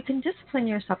 you can discipline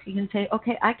yourself. You can say,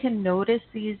 okay, I can notice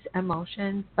these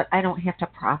emotions, but I don't have to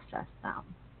process them.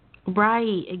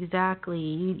 Right, exactly.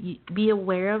 You be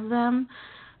aware of them,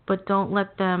 but don't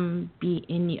let them be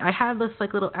in you. I have this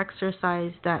like little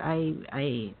exercise that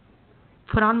I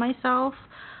put on myself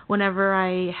whenever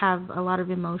I have a lot of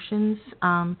emotions.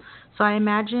 So I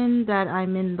imagine that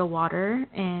I'm in the water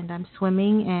and I'm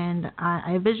swimming, and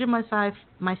I visualize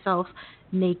myself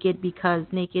naked, because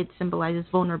naked symbolizes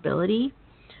vulnerability.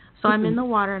 So I'm in the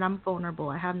water and I'm vulnerable.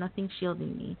 I have nothing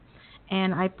shielding me.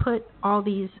 And I put all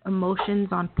these emotions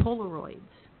on Polaroids.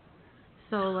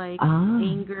 So like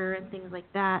anger and things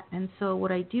like that. And so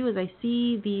what I do is I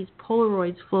see these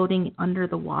Polaroids floating under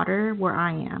the water where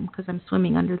I am, because I'm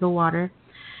swimming under the water.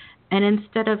 And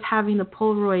instead of having the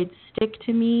Polaroids stick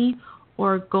to me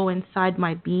or go inside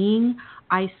my being,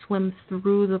 I swim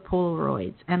through the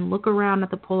Polaroids and look around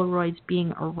at the Polaroids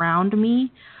being around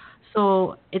me.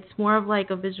 So it's more of like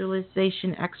a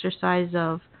visualization exercise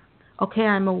of, okay,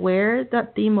 I'm aware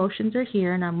that the emotions are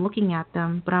here and I'm looking at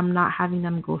them, but I'm not having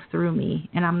them go through me,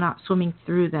 and I'm not swimming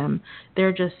through them.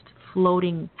 They're just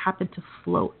happen to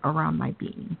float around my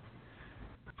being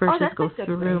versus go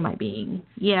through my being.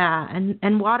 Yeah,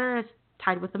 and water is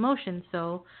tied with emotion,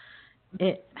 so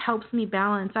it helps me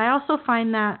balance. I also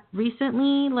find that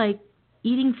recently, like,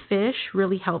 eating fish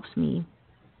really helps me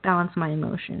balance my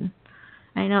emotion.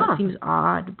 I know it seems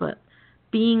odd, but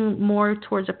being more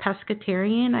towards a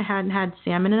pescatarian, I hadn't had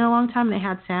salmon in a long time, and I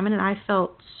had salmon, and I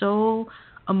felt so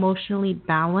emotionally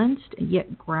balanced and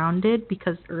yet grounded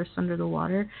because Earth's under the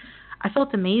water. I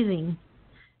felt amazing.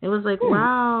 It was like,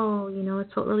 wow, you know, it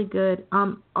felt really good.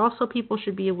 Also, people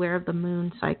should be aware of the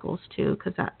moon cycles, too,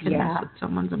 because that can mess with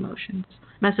someone's emotions.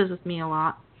 Messes with me a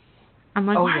lot. I'm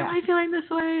like, why am I feeling this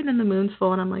way? And then the moon's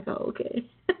full, and I'm like, oh, okay.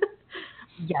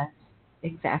 Yes,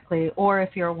 exactly. Or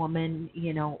if you're a woman,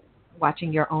 you know,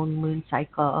 watching your own moon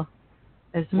cycle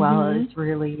as well is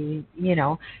really, you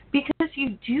know, because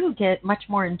you do get much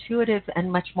more intuitive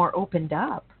and much more opened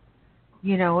up,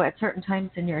 you know, at certain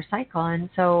times in your cycle. And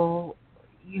so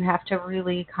you have to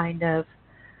really kind of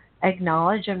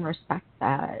acknowledge and respect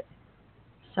that.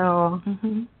 So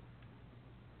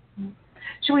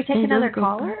should we take another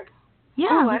caller? Yeah,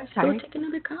 I'm sorry. Go take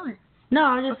another caller. No,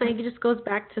 I was just saying it just goes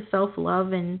back to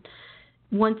self-love, and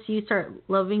once you start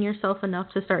loving yourself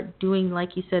enough to start doing,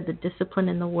 like you said, the discipline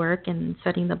and the work and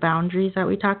setting the boundaries that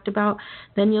we talked about,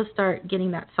 then you'll start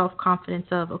getting that self-confidence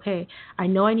of, okay, I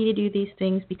know I need to do these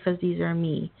things because these are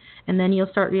me. And then you'll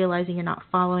start realizing you're not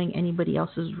following anybody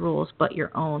else's rules but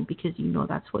your own, because you know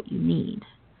that's what you need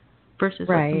versus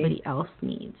what somebody else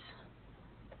needs.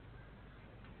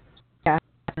 Yeah,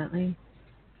 definitely.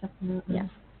 Yeah,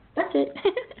 that's it.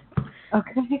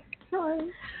 Okay. All right.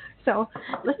 So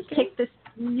let's take this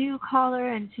new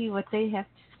caller and see what they have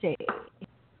to say.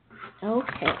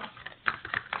 Okay.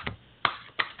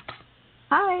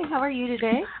 Hi, how are you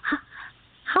today?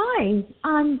 Hi,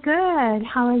 I'm good.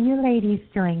 How are you ladies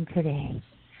doing today?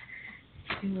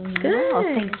 Good. Well,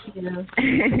 thank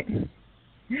you.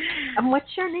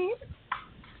 What's your name?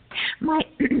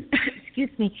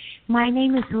 Excuse me. My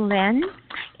name is Lynn,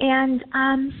 and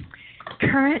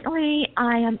currently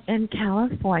I am in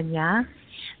California,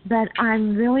 but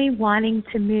I'm really wanting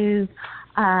to move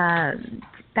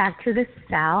back to the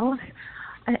south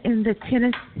in the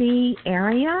Tennessee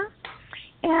area.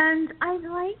 And I'd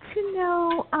like to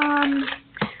know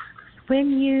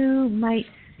when you might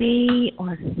see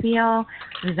or feel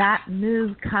that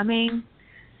move coming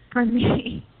for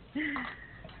me.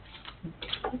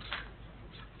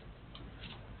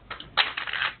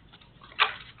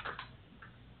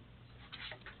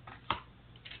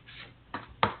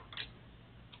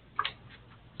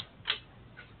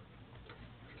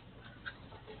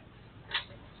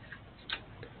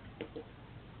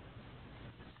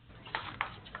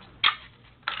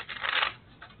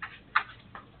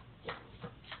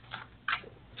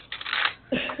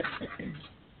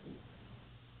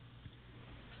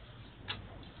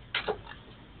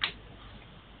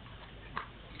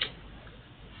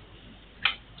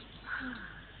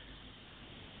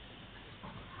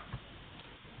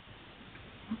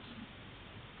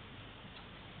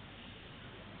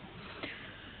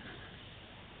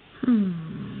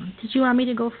 Did you want me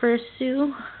to go first,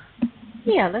 Sue?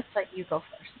 Yeah, let's let you go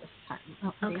first this time.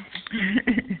 Oh, okay.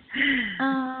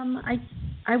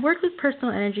 I work with personal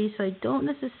energy, so I don't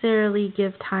necessarily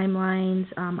give timelines.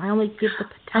 I only give the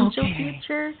potential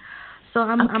future. So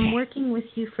I'm working with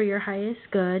you for your highest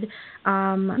good.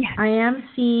 I am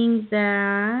seeing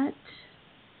that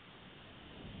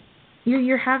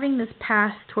you're having this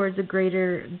path towards a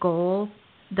greater goal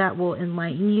that will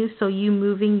enlighten you. So you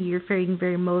moving, you're feeling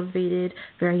very motivated,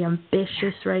 very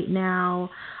ambitious right now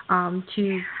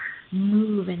to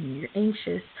move, and you're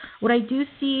anxious. What I do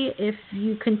see, if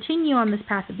you continue on this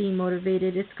path of being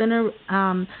motivated, it's going to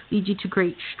lead you to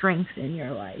great strength in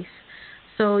your life.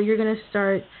 So you're going to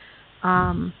start,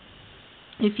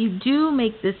 if you do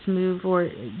make this move or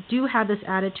do have this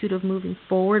attitude of moving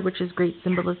forward, which is great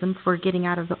symbolism for getting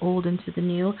out of the old into the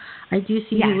new, I do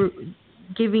see you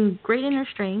giving great inner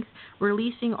strength,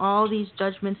 releasing all these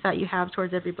judgments that you have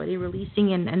towards everybody,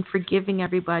 releasing and forgiving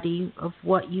everybody of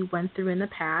what you went through in the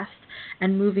past,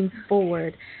 and moving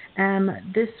forward.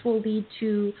 This will lead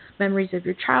to memories of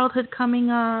your childhood coming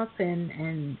up,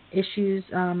 and issues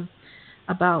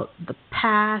about the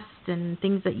past and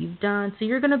things that you've done. So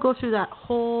you're going to go through that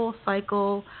whole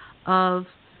cycle of,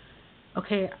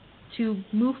 okay, to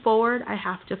move forward, I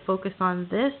have to focus on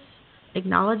this,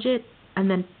 acknowledge it, and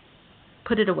then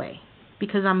put it away,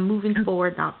 because I'm moving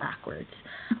forward, not backwards.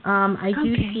 I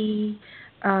do see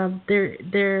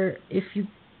there. If you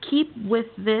keep with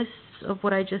this of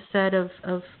what I just said of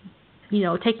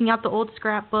taking out the old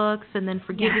scrapbooks and then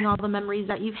forgiving all the memories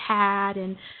that you've had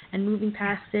and moving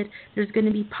past it, there's going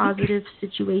to be positive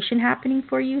situation happening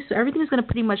for you. So everything's going to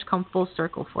pretty much come full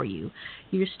circle for you.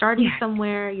 You're starting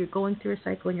somewhere, you're going through a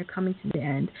cycle, and you're coming to the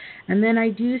end. And then I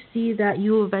do see that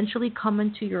you will eventually come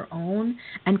into your own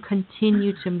and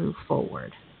continue to move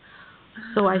forward.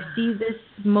 So I see this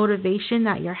motivation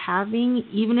that you're having,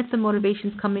 even if the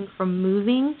motivation's coming from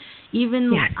moving,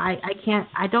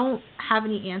 I don't have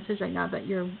any answers right now that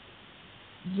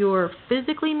you're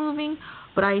physically moving,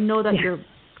 but I know that your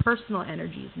personal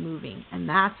energy is moving, and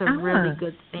that's a really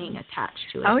good thing attached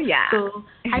to it. Oh, yeah. So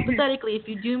hypothetically, if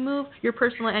you do move, your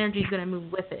personal energy is going to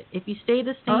move with it. If you stay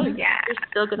the same, you're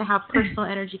still going to have personal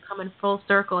energy come in full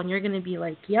circle, and you're going to be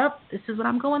like, yep, this is what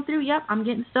I'm going through. Yep, I'm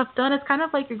getting stuff done. It's kind of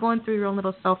like you're going through your own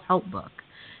little self-help book.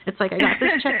 It's like, I got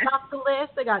this checked off the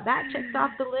list, I got that checked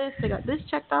off the list, I got this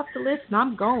checked off the list, and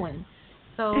I'm going.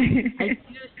 So I do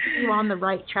see you on the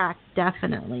right track,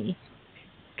 definitely.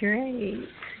 Great.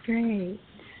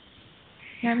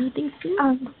 You have anything,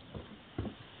 Sue?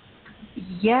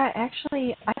 Yeah,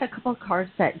 actually, I had a couple of cards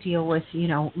that deal with,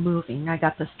 moving. I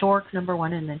got the Stork number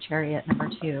 1 and the Chariot number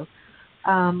 2.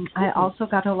 I also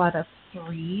got a lot of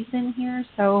 3s in here,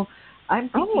 so I'm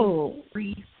thinking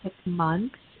 3 to 6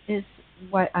 months is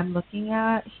what I'm looking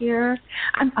at here.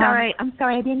 I'm sorry,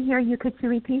 I didn't hear you. Could you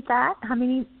repeat that? How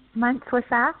many months was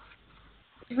that?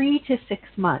 3 to 6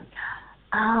 months.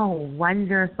 Oh,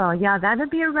 wonderful. Yeah, that'll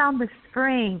be around the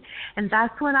spring. And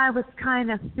that's what I was kind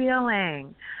of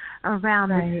feeling around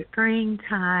the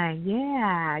springtime.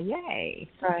 Yeah, yay.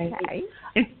 Right.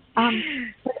 Okay.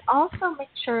 But also make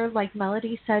sure, like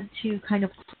Melody said, to kind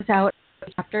of close out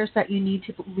chapters that you need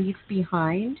to leave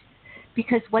behind.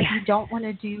 Because what you don't want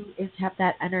to do is have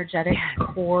that energetic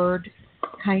cord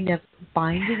kind of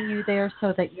binding you there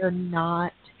so that you're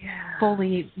not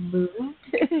fully moved,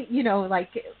 like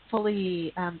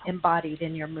fully embodied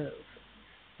in your move.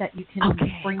 That you can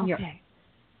bring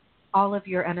all of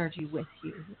your energy with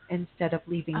you instead of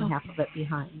leaving half of it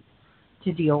behind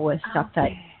to deal with stuff that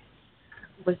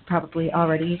was probably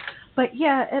already. But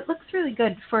yeah, it looks really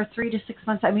good for 3 to 6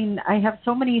 months. I mean, I have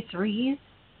so many 3s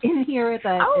in here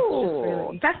that it's just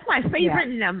really, that's my favorite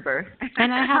number.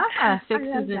 And I have 2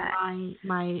 6s in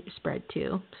my spread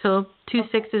too. So 2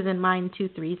 6s in mine, 2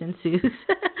 3s in Sue's.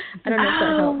 I don't know if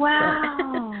that helps.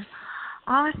 Wow.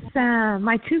 Awesome.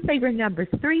 My 2 favorite numbers,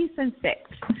 3s and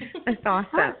 6. That's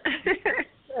awesome.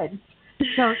 Good.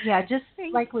 So yeah, just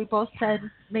like we both said,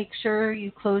 make sure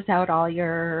you close out all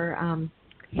your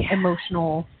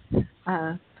emotional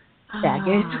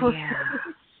baggage.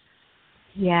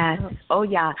 Yes. Oh,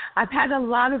 yeah. I've had a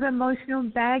lot of emotional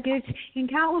baggage in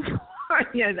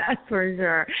California, that's for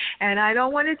sure. And I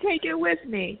don't want to take it with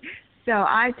me. So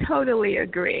I totally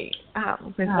agree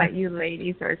with what you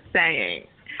ladies are saying.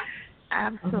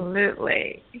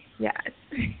 Absolutely. Yes.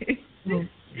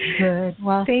 Good.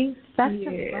 Well, thank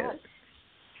you.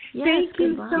 Yes, thank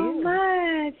you so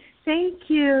much. Thank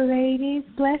you, ladies.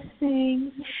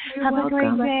 Blessings. You're Have welcome. a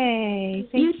great day.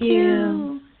 Thank you.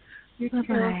 You. You Bye-bye.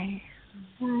 Bye.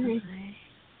 Bye.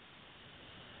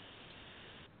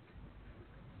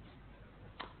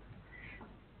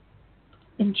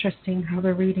 interesting how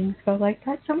the readings go like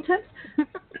that sometimes.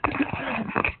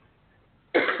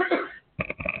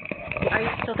 Are you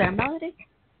still there, Melody?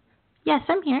 Yes,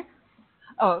 I'm here.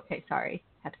 Oh, okay. Sorry.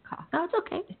 Had to cough. Oh, it's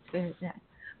okay. It's very bad.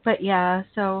 But yeah,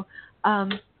 so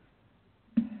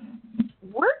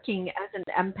working as an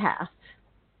empath,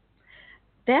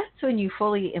 that's when you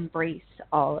fully embrace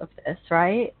all of this,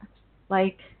 right?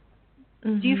 Like,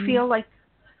 do you feel like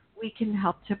we can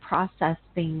help to process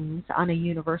things on a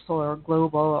universal or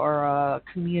global or a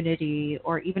community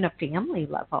or even a family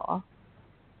level?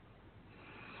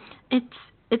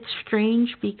 It's strange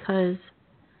because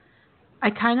I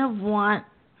kind of want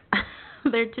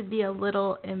there to be a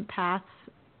little empath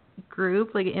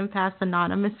group, like an Empaths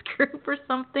Anonymous group or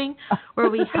something, where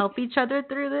we help each other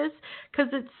through this, because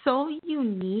it's so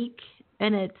unique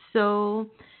and it's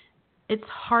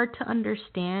hard to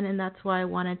understand, and that's why I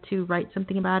wanted to write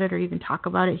something about it or even talk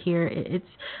about it here. It's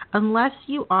unless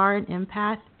you are an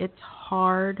empath, it's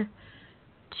hard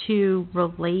to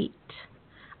relate.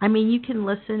 I mean, you can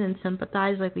listen and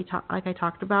sympathize like I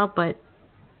talked about, but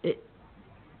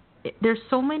there's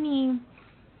so many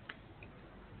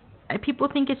people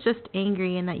think it's just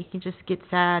angry and that you can just get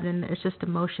sad and it's just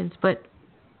emotions, but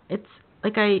it's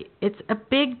a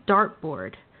big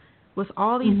dartboard with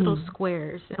all these little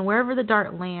squares, and wherever the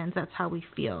dart lands, that's how we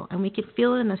feel. And we can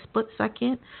feel it in a split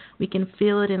second. We can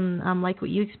feel it in, like what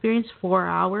you experienced, 4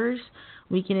 hours.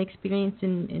 We can experience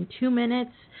in 2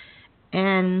 minutes.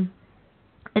 And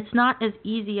it's not as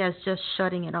easy as just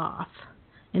shutting it off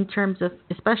in terms of,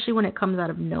 especially when it comes out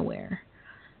of nowhere.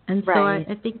 And so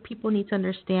I think people need to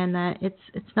understand that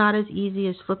it's not as easy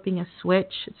as flipping a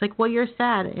switch. It's like, well, you're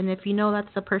sad, and if you know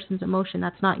that's the person's emotion,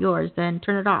 that's not yours, then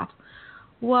turn it off.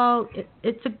 Well,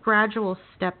 it's a gradual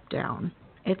step down.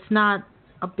 It's not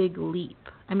a big leap.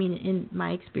 I mean, in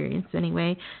my experience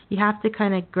anyway, you have to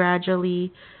kind of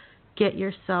gradually get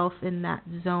yourself in that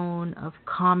zone of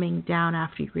calming down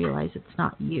after you realize it's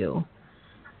not you.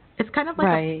 It's kind of like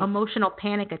an emotional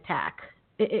panic attack.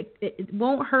 It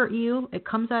won't hurt you. It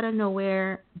comes out of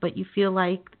nowhere, but you feel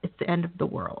like it's the end of the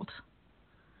world.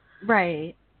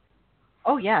 Right.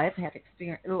 Oh, yeah, I've had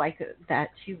experience like that,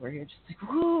 too, where you're just like,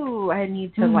 whoo, I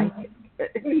need to, like,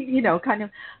 you know, kind of,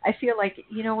 I feel like,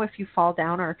 you know, if you fall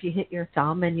down or if you hit your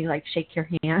thumb and you, like, shake your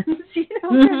hands, you know,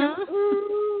 kind of,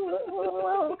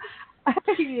 ooh,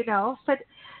 you know, but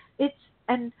it's,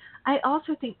 and I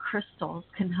also think crystals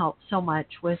can help so much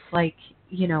with, like,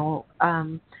 you know,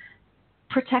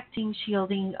 protecting,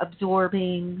 shielding,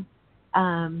 absorbing,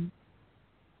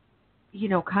 you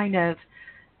know, kind of,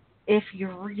 if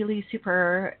you're really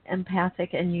super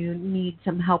empathic and you need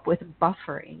some help with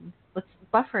buffering,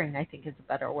 buffering I think is a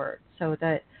better word, so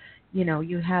that, you know,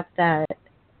 you have that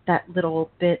little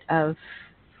bit of,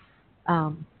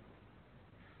 how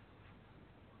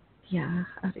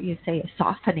do you say,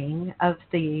 softening of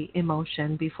the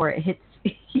emotion before it hits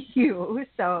you.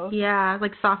 So yeah,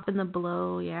 like soften the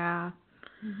blow. Yeah.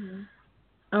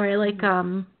 Or like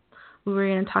we were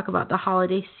going to talk about the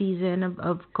holiday season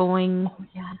of going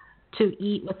to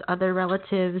eat with other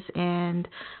relatives and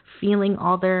feeling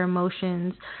all their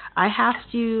emotions. I have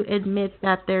to admit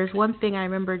that there's one thing I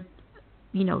remember,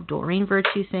 you know, Doreen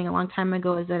Virtue saying a long time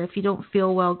ago, is that if you don't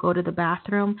feel well, go to the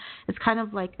bathroom. It's kind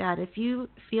of like that. If you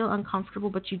feel uncomfortable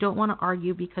but you don't want to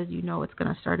argue because you know it's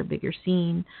going to start a bigger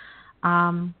scene,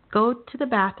 go to the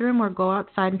bathroom or go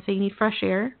outside and say you need fresh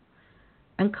air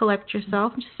and collect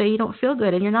yourself and just say you don't feel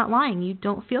good, and you're not lying. You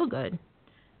don't feel good.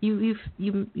 You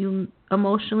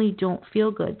emotionally don't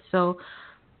feel good. So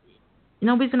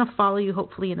nobody's going to follow you,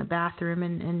 hopefully, in the bathroom.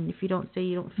 And if you don't say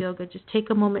you don't feel good, just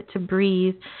take a moment to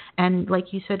breathe. And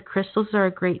like you said, crystals are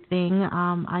a great thing.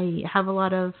 I have a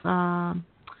lot of I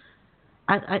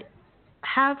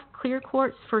have clear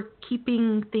quartz for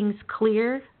keeping things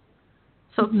clear.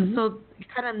 So it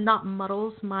kind of not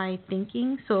muddles my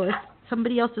thinking. So if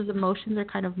somebody else's emotions are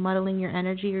kind of muddling your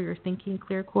energy or your thinking,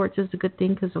 clear quartz is a good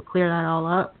thing because it'll clear that all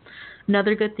up.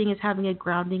 Another good thing is having a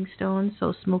grounding stone,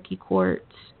 so smoky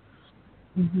quartz.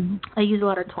 I use a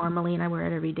lot of tourmaline. I wear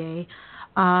it every day.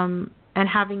 And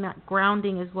having that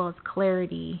grounding as well as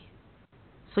clarity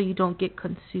so you don't get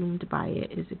consumed by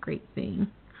it is a great thing.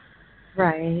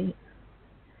 Right.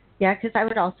 Yeah, because I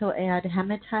would also add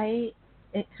hematite.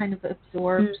 It kind of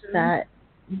absorbs that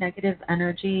negative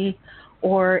energy.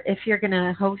 Or if you're going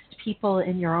to host people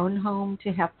in your own home,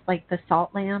 to have like the salt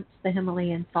lamps, the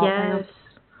Himalayan salt lamps.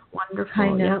 Wonderful.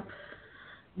 Kind of.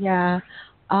 Yeah.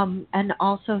 And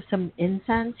also some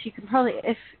incense. You can probably,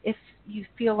 if you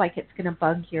feel like it's going to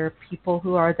bug your people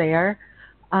who are there,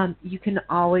 you can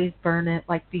always burn it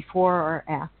like before or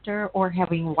after, or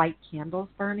having white candles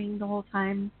burning the whole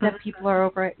time that people are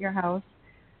over at your house.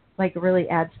 like really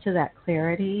adds to that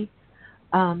clarity.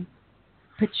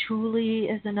 Patchouli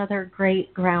is another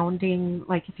great grounding,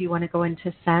 like if you want to go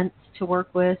into scents to work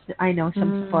with. I know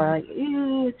some people are like,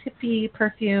 ooh, it's hippie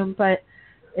perfume, but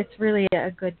it's really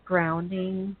a good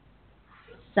grounding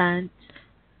scent.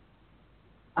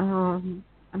 I'm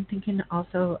thinking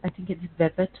also, I think it's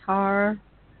Vivitar.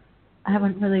 I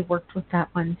haven't really worked with that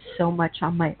one so much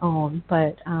on my own,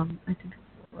 but I think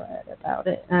I've read about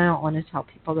it, and I don't want to tell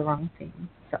people the wrong thing.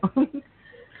 So.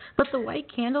 But the white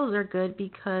candles are good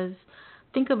because,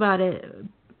 think about it,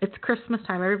 it's Christmas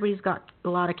time. Everybody's got a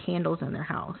lot of candles in their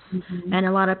house and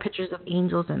a lot of pictures of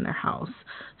angels in their house.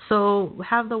 So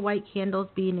have the white candles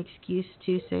be an excuse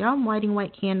to say, I'm lighting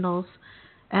white candles,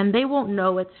 and they won't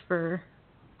know it's for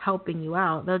helping you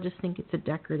out. They'll just think it's a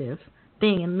decorative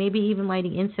thing. And maybe even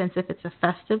lighting incense, if it's a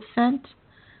festive scent,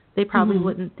 they probably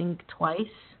wouldn't think twice,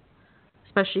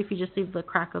 especially if you just leave the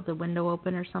crack of the window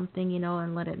open or something,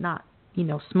 and let it not,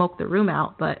 smoke the room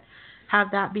out. But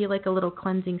have that be like a little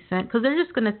cleansing scent, because they're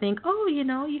just going to think, oh,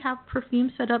 you have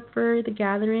perfume set up for the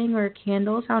gathering or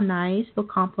candles. How nice. They'll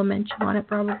compliment you on it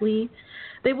probably.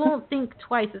 They won't think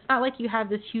twice. It's not like you have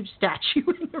this huge statue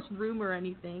in your room or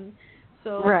anything.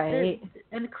 So right.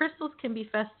 And crystals can be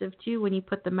festive too when you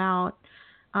put them out,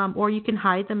 or you can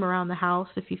hide them around the house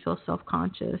if you feel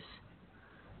self-conscious.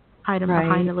 Hide them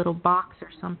behind a little box or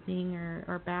something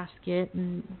or basket,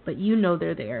 but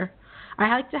they're there. I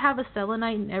like to have a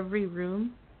selenite in every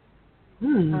room,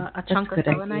 a chunk of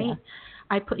selenite.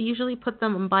 I usually put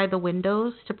them by the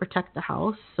windows to protect the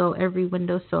house, so every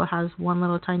windowsill has one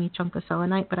little tiny chunk of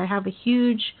selenite. But I have a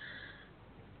huge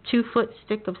 2-foot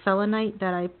stick of selenite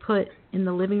that I put in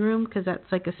the living room because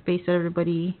that's like a space that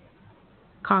everybody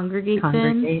congregates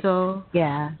in. So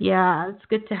yeah, it's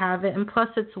good to have it. And plus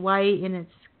it's white and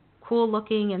it's cool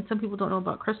looking, and some people don't know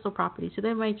about crystal properties, so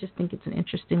they might just think it's an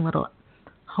interesting little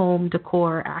home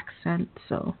decor accent.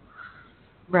 So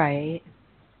right.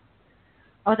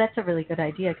 Oh, that's a really good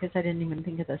idea because I didn't even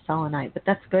think of the selenite, but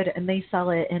that's good. And they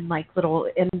sell it in like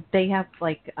and they have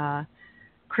like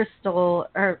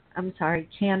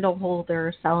candle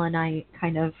holder selenite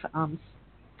kind of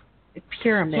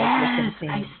pyramid looking thing.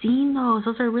 Yes, I've seen those.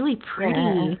 Those are really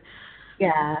pretty.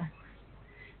 Yeah.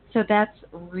 So that's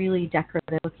really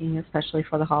decorative looking, especially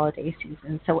for the holiday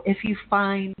season. So if you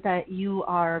find that you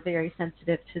are very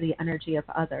sensitive to the energy of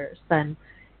others, then,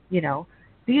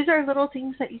 these are little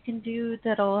things that you can do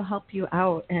that'll help you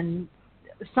out. And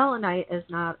selenite is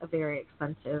not a very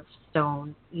expensive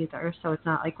stone either. So it's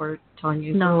not like we're telling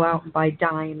you to go out and buy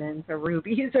diamonds or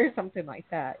rubies or something like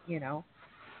that,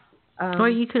 Or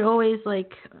you could always I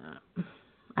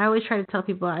always try to tell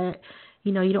people,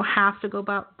 you don't have to go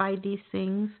buy these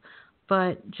things,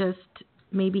 but just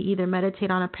maybe either meditate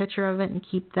on a picture of it and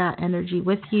keep that energy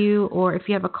with you, or if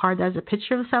you have a card that has a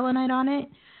picture of selenite on it,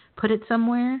 put it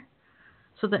somewhere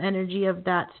so the energy of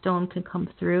that stone can come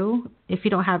through if you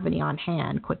don't have any on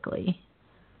hand quickly.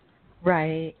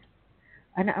 Right.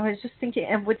 And I was just thinking,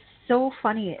 and what's so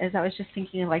funny is I was just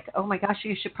thinking oh my gosh,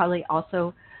 you should probably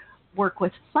also work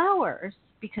with flowers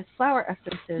because flower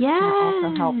essences can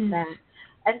also help that.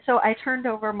 And so I turned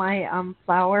over my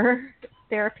flower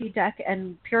therapy deck,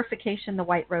 and Purification, the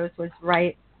White Rose, was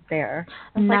right there.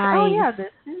 I was like, oh yeah,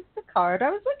 this is the card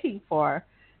I was looking for.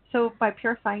 So by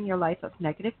purifying your life of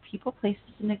negative people, places,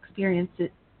 and experiences,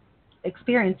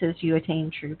 you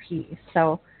attain true peace.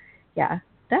 So, yeah,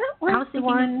 that was I was thinking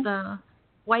one. of the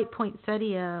white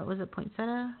poinsettia. Was it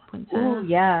poinsettia? Oh,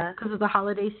 yeah. Because of the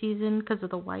holiday season, because of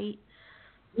the white.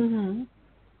 Mm-hmm.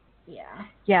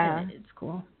 Yeah. It's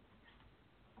cool.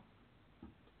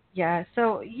 Yeah,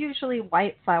 so usually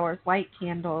white flowers, white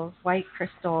candles, white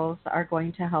crystals are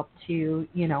going to help to,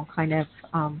 kind of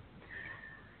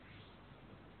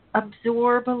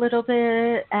absorb a little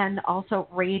bit and also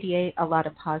radiate a lot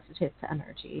of positive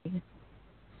energy.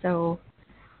 So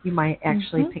you might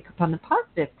actually pick up on the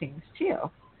positive things too.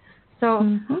 So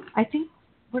I think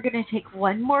we're going to take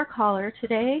one more caller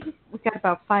today. We've got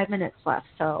about 5 minutes left,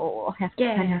 so we'll have to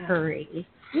kind of hurry.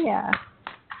 Yeah.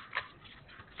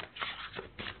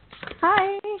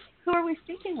 Hi, who are we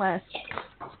speaking with?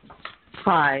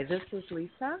 Hi, this is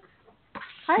Lisa.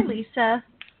 Hi, Lisa.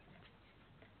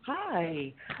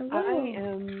 Hi.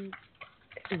 Hello.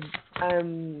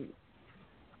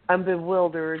 I'm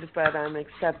bewildered, but I'm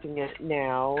accepting it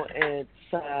now. It's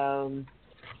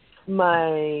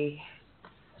my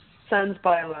son's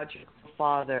biological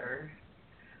father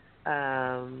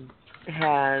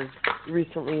has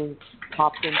recently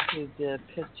popped into the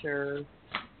picture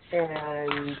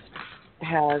and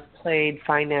has played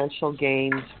financial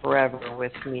games forever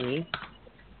with me.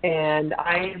 And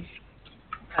I've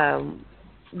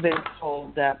been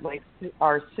told that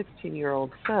our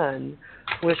 16-year-old son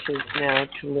wishes now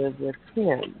to live with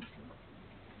him.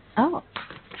 Oh.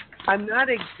 I'm not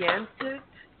against it,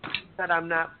 but I'm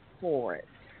not for it.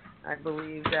 I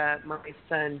believe that my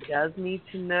son does need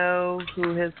to know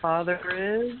who his father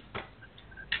is,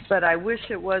 but I wish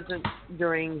it wasn't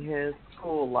during his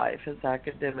school life, his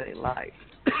academic life.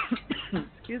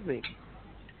 Excuse me.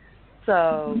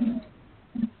 So,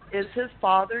 is his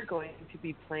father going to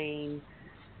be playing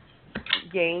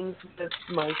games with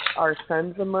our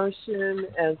son's emotion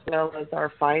as well as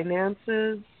our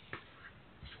finances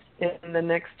in the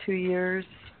next 2 years?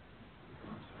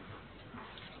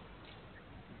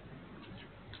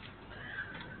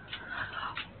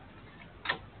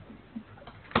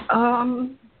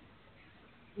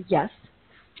 Yes.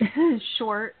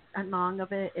 Short and long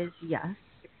of it is yes.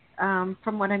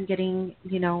 From what I'm getting,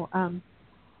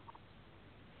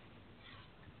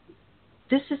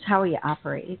 this is how he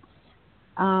operates.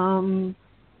 And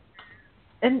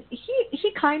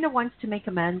he kind of wants to make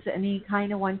amends, and he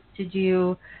kind of wants to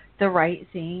do the right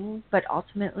thing, but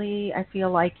ultimately I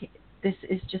feel like this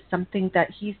is just something that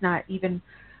he's not even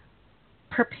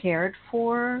prepared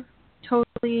for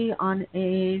totally on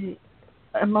a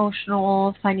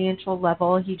emotional, financial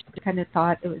level. He just kind of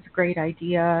thought it was a great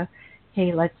idea.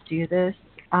 Hey, let's do this.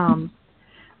 And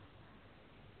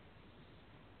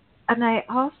I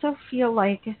also feel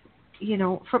like,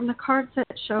 from the cards that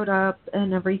showed up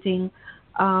and everything,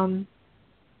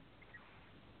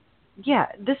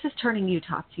 this is turning you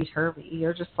topsy-turvy.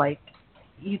 You're just like,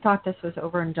 you thought this was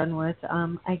over and done with.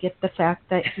 I get the fact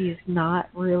that he's not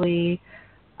really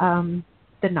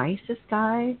the nicest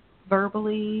guy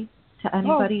verbally to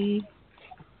anybody.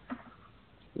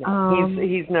 Yeah,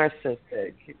 he's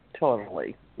narcissistic,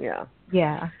 totally. Yeah.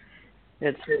 Yeah.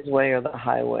 It's his way or the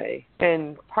highway.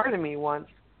 And part of me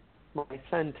wants my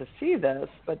son to see this,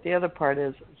 but the other part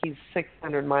is he's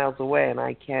 600 miles away, and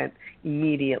I can't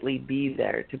immediately be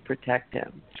there to protect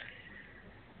him.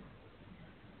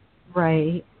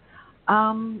 Right.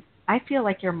 I feel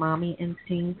like your mommy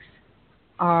instincts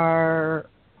are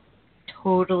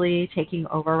totally taking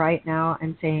over right now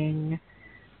and saying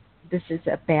this is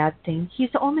a bad thing.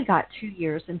 He's only got 2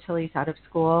 years until he's out of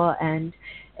school, and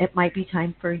it might be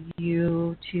time for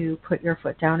you to put your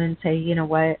foot down and say, you know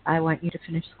what, I want you to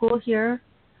finish school here.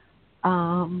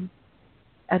 And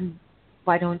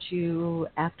why don't you,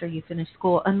 after you finish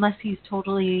school, unless he's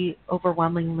totally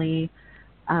overwhelmingly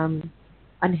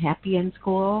unhappy in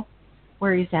school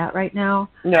where he's at right now.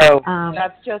 No,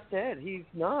 that's just it. He's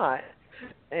not.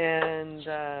 And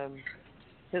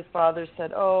his father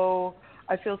said,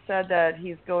 I feel sad that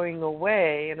he's going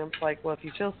away. And I'm like, well, if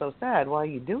you feel so sad, why are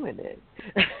you doing it?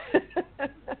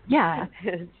 Yeah.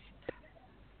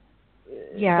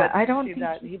 Yeah, I don't think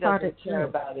that he doesn't care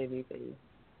about anything.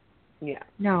 Yeah.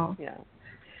 No. Yeah.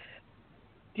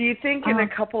 Do you think in a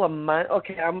couple of months,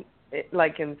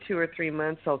 like in 2 or 3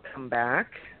 months, he'll come back,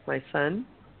 my son?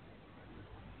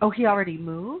 Oh, he already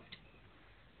moved?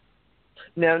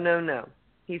 No.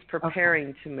 He's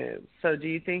preparing to move. So do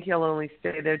you think he'll only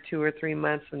stay there 2 or 3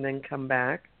 months and then come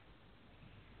back?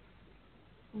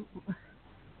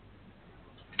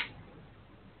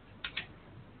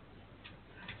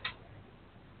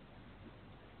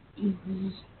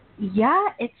 Yeah,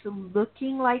 it's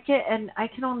looking like it, and I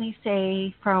can only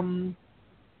say from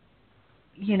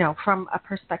a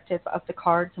perspective of the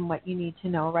cards and what you need to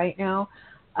know right now.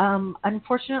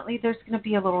 Unfortunately, there's going to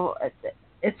be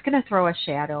it's going to throw a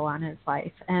shadow on his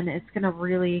life, and it's going to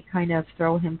really kind of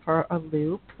throw him for a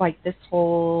loop, like this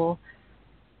whole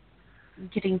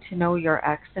getting to know your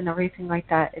ex and everything like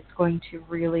that. It's going to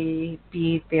really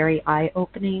be very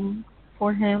eye-opening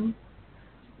for him.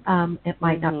 It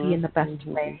might not be in the best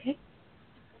way.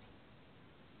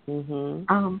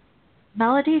 Mm-hmm.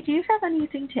 Melody, do you have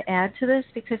anything to add to this?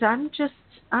 Because I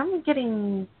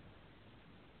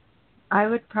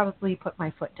would probably put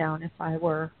my foot down if I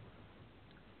were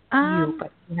you,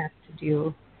 but you have to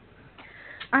do.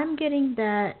 I'm getting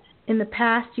that in the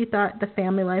past you thought the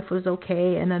family life was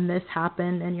okay, and then this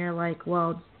happened, and you're like,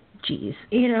 well, geez,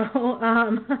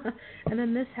 and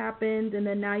then this happened, and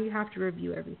then now you have to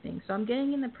review everything. So I'm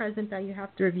getting in the present that you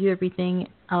have to review everything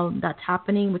that's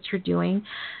happening, what you're doing,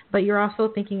 but you're also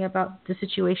thinking about the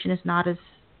situation is not as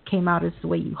came out as the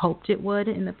way you hoped it would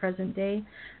in the present day.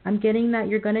 I'm getting that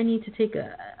you're going to need to take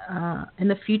in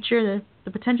the future,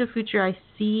 the potential future, I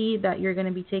see that you're going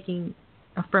to be taking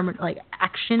affirmative, like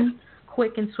action,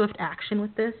 quick and swift action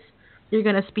with this. You're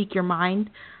going to speak your mind.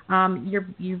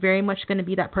 You're very much going to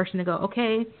be that person to go,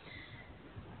 okay,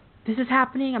 this is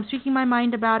happening. I'm speaking my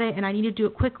mind about it, and I need to do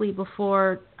it quickly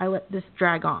before I let this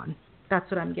drag on. That's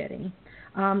what I'm getting.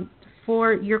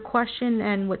 For your question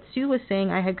and what Sue was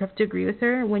saying, I have to agree with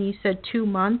her. When you said 2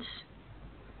 months,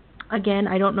 again,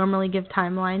 I don't normally give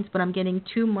timelines, but I'm getting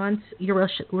 2 months, your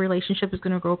relationship is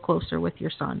going to grow closer with your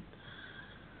son.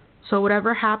 So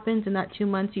whatever happens in that 2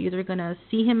 months, you're either going to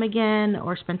see him again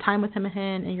or spend time with him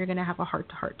again, and you're going to have a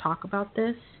heart-to-heart talk about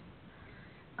this.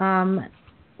 And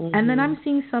then I'm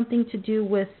seeing something to do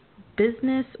with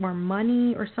business or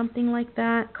money or something like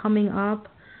that coming up.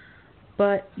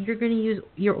 But you're going to use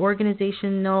your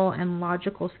organizational and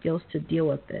logical skills to deal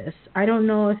with this. I don't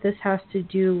know if this has to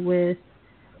do with,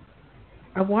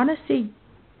 I want to say,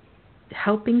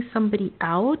 helping somebody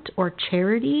out or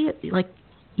charity. Like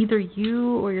either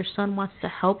you or your son wants to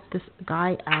help this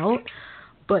guy out,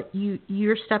 but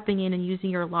you're stepping in and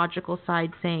using your logical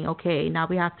side saying, okay, now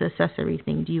we have to assess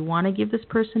everything. Do you want to give this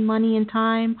person money and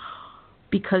time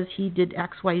because he did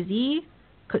X, Y, Z?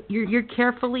 You're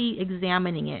carefully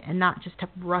examining it and not just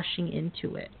rushing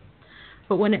into it.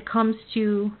 But when it comes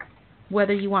to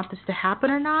whether you want this to happen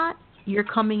or not, you're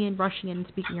coming in, rushing in, and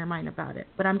speaking your mind about it.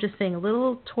 But I'm just saying a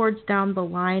little towards down the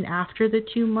line after the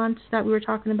 2 months that we were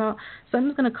talking about,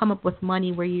 someone's going to come up with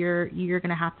money where you're going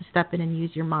to have to step in and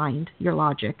use your mind, your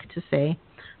logic to say,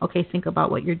 okay, think about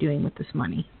what you're doing with this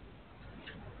money.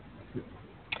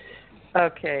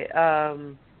 Okay.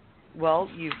 Well,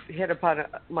 you've hit upon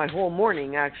my whole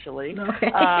morning, actually. Okay.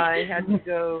 I had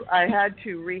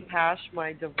to rehash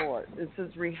my divorce. This is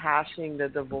rehashing the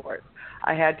divorce.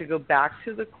 I had to go back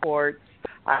to the courts.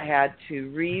 I had to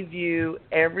review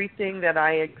everything that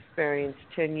I experienced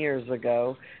 10 years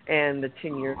ago and the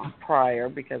 10 years prior,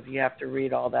 because you have to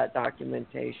read all that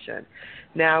documentation.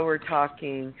 Now we're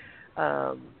talking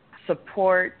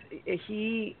support.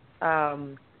 He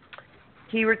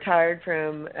retired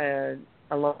from a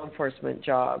law enforcement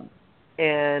job,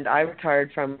 and I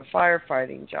retired from a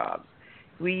firefighting job.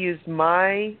 We used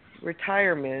my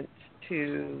retirement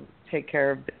to take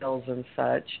care of bills and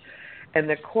such, and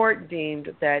the court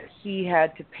deemed that he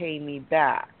had to pay me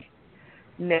back.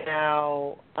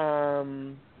 Now, out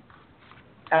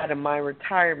of my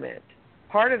retirement,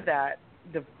 part of that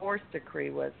divorce decree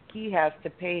was he has to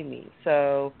pay me.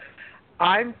 So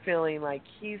I'm feeling like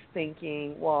he's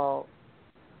thinking, well,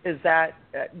 is that,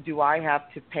 do I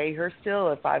have to pay her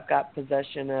still if I've got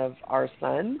possession of our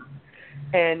son?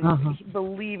 And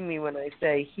believe me when I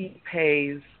say he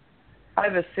pays. I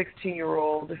have a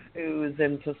 16-year-old who's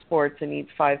into sports and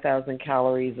eats 5,000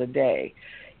 calories a day.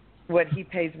 What he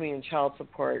pays me in child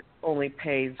support only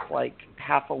pays like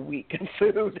half a week in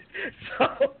food.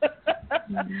 So,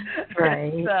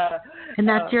 right. And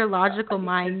that's your logical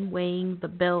mind weighing the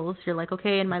bills. You're like,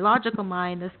 okay, in my logical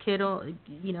mind, this kid,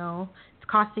 it's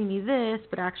costing me this,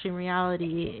 but actually in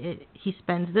reality, he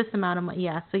spends this amount of money.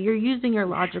 Yeah, so you're using your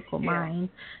logical mind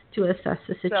to assess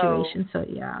the situation. So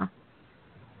yeah.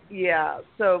 Yeah,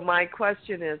 so my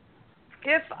question is,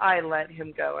 if I let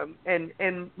him go, and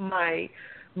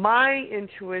my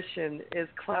intuition is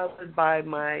clouded by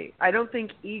I don't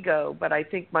think ego, but I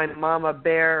think my mama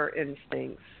bear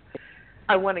instincts.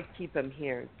 I want to keep him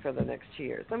here for the next 2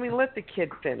 years. I mean, let the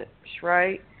kid finish,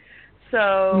 right?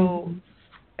 So,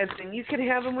 and then you can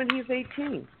have him when he's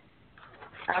 18,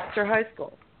 after high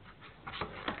school.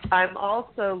 I'm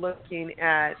also looking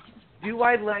at, do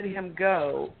I let him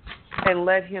go and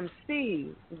let him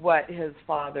see what his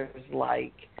father's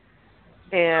like?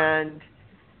 And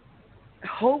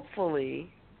hopefully,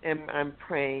 and I'm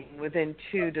praying, within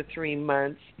 2 to 3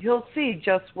 months, he'll see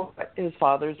just what his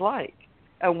father's like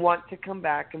and want to come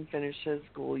back and finish his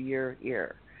school year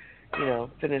here,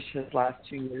 finish his last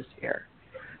 2 years here.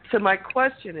 So my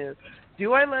question is,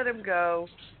 do I let him go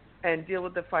and deal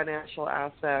with the financial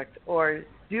aspect, or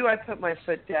do I put my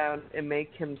foot down and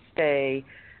make him stay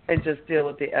and just deal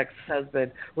with the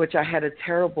ex-husband, which I had a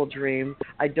terrible dream.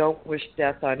 I don't wish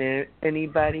death on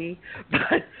anybody,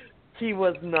 but he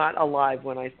was not alive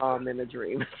when I saw him in a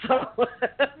dream. So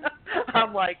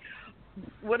I'm like,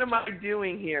 what am I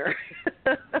doing here?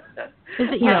 Is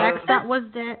it your ex that was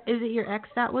dead? Is it your ex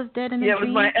that was dead in the dream? Yeah, it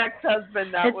was my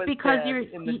ex-husband that was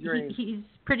dead in the dream. He's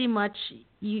pretty much,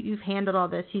 you've handled all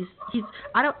this.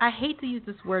 I hate to use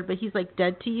this word, but he's like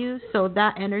dead to you. So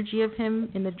that energy of him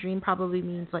in the dream probably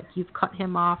means like you've cut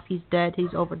him off. He's dead.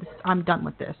 He's over this. I'm done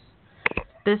with this.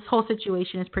 This whole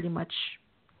situation is pretty much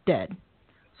dead.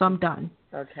 So I'm done.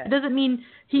 Okay. It doesn't mean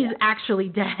he's actually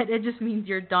dead. It just means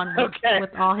you're done with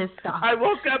all his stuff. I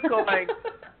woke up going,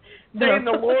 saying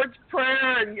the Lord's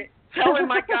Prayer and telling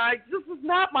my guy, this is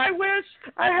not my wish.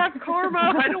 I have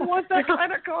karma. I don't want that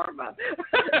kind of karma.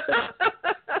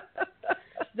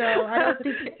 No, I don't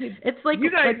think it's like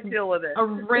you guys deal with it. A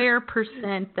rare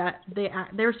percent that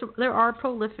there are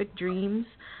prolific dreams,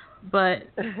 but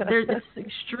it's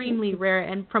extremely rare.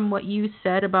 And from what you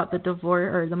said about the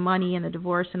divorce or the money and the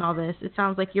divorce and all this, it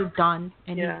sounds like you're done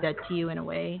and he's dead to you in a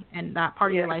way, and that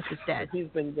part of your life is dead. He's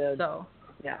been dead. So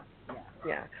yeah.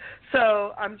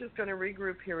 So I'm just going to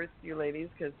regroup here with you ladies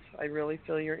because I really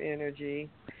feel your energy.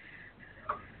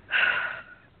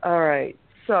 All right.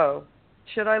 So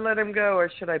should I let him go or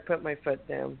should I put my foot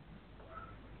down?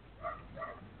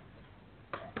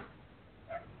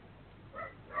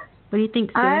 What do you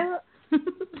think, Sue?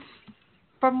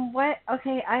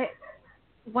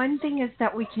 One thing is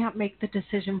that we can't make the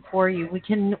decision for you. We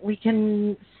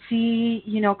can see,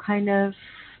 kind of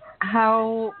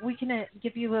how we can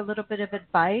give you a little bit of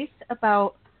advice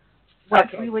about what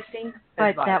we would think,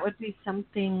 but that would be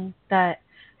something that,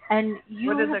 and you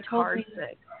what does have the told card me.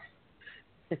 say?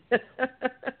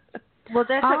 Well,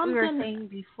 that's what we were saying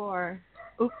before.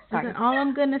 Oops, sorry. All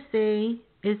I'm going to say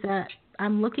is that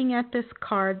I'm looking at this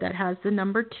card that has the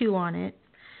number 2 on it,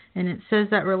 and it says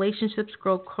that relationships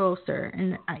grow closer.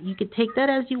 And you could take that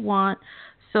as you want.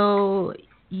 So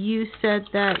you said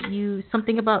that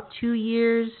something about 2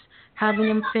 years having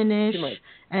him finish, 2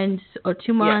 months. or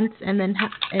 2 months, and then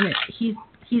he's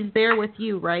there with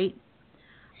you, right?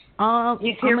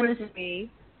 He's here with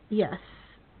me. Yes.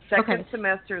 Second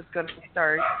semester is going to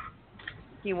start.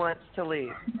 He wants to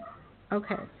leave.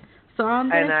 Okay. So all I'm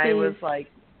going to say I was is like,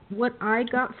 what I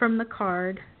got from the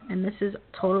card, and this is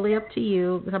totally up to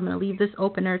you, because I'm going to leave this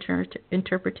open to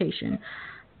interpretation.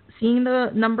 Seeing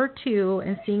the number 2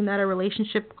 and seeing that a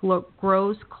relationship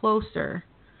grows closer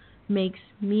makes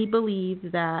me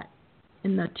believe that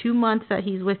in the 2 months that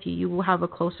he's with you, you will have a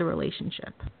closer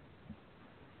relationship.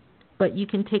 But you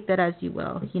can take that as you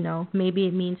will. Maybe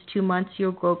it means 2 months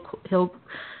he'll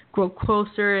grow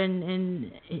closer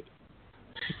and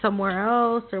somewhere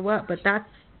else or what. But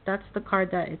that's the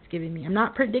card that it's giving me. I'm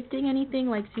not predicting anything,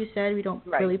 like Sue said. We don't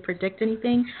really predict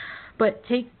anything. But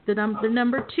take the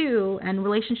number 2 and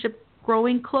relationship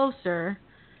growing closer.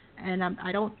 And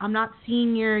I'm not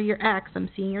seeing your ex. I'm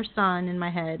seeing your son in my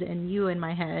head and you in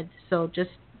my head. So just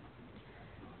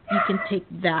you can take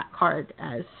that card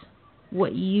as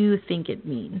what you think it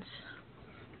means.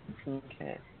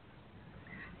 Okay.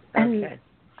 And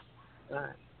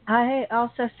I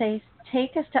also say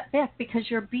take a step back because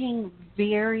you're being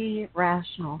very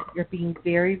rational. You're being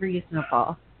very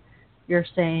reasonable. You're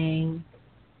saying,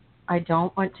 I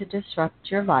don't want to disrupt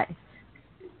your life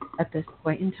at this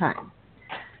point in time.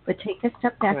 But take a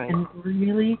step back and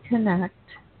really connect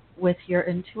with your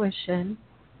intuition.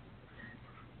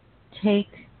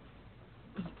 Take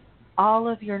all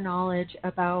of your knowledge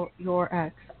about your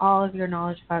ex, all of your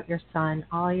knowledge about your son,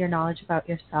 all your knowledge about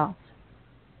yourself,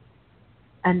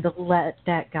 and let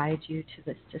that guide you to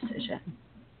this decision.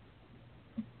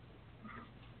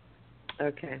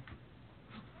 Okay.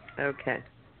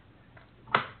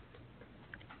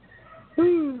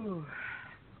 Whew.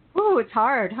 Ooh, it's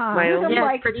hard, huh?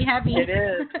 It's pretty heavy. It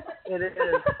is.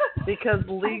 Because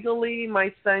legally,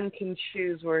 my son can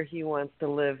choose where he wants to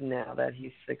live now that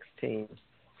he's 16.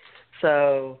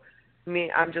 So,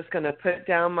 I'm just going to put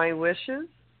down my wishes,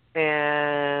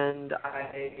 and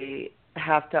I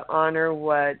have to honor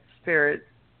what Spirit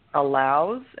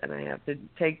allows, and I have to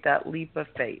take that leap of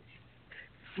faith.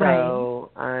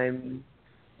 So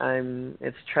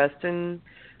it's trust and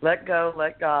let go,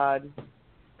 let God.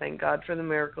 Thank God for the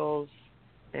miracles,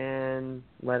 and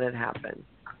let it happen.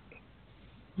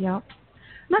 Yep.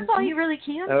 That's all you really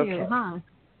can do, huh?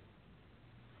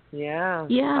 Yeah.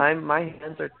 My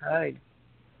hands are tied.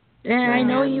 And I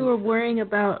know you were worrying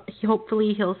about,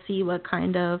 hopefully he'll see what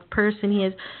kind of person he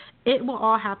is. It will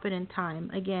all happen in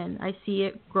time. Again, I see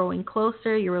it growing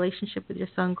closer, your relationship with your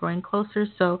son growing closer.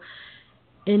 So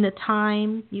in the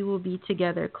time, you will be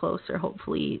together closer,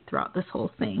 hopefully, throughout this whole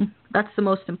thing. That's the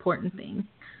most important thing.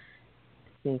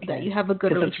 Okay. That you have a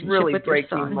good relationship it's really with your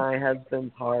breaking son. my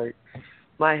husband's heart.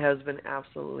 My husband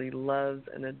absolutely loves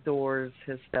and adores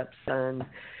his stepson,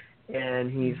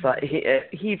 and he's like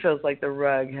he feels like the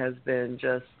rug has been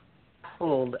just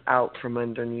pulled out from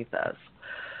underneath us.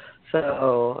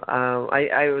 So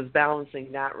I was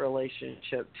balancing that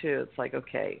relationship too. It's like,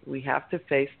 okay, we have to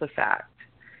face the fact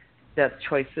that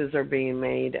choices are being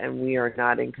made and we are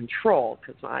not in control,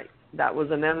 because that was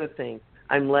another thing.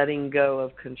 I'm letting go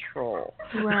of control.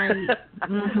 Right.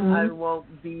 Mm-hmm. I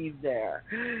won't be there,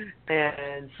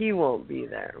 and he won't be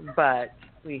there. But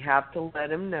we have to let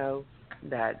him know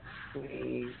that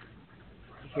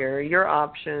here are your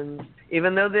options.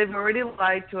 Even though they've already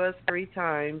lied to us 3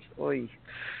 times,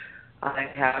 I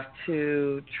have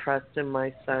to trust in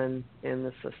my son and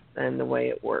the way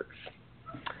it works.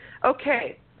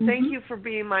 Okay, Thank you for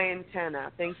being my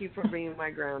antenna. Thank you for being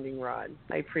my grounding rod.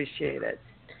 I appreciate it.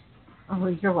 Oh,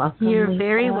 you're welcome. You're Lisa.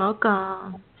 very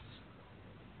welcome.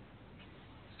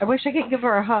 I wish I could give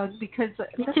her a hug because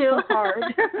Me it's too. so hard.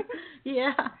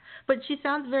 Yeah, but she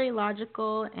sounds very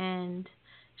logical, and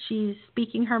she's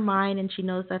speaking her mind, and she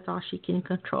knows that's all she can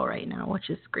control right now, which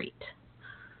is great.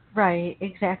 Right,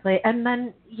 exactly. And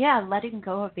then, yeah, letting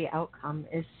go of the outcome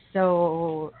is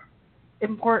so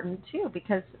important, too,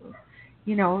 because,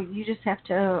 you know, you just have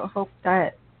to hope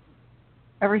that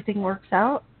everything works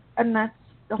out, and that's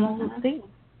the whole thing.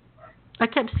 I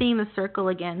kept seeing the circle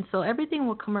again, so everything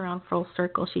will come around full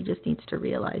circle. She just needs to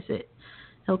realize it.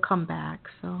 It'll come back,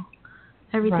 so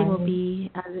everything will be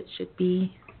as it should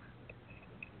be.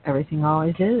 Everything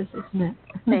always is, isn't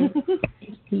it?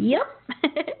 Yep.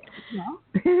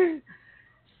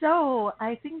 So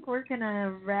I think we're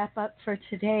gonna wrap up for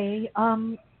today.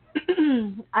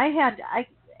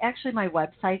 Actually my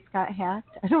websites got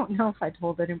hacked. I don't know if I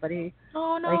told anybody.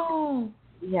 Oh no.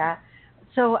 Yeah.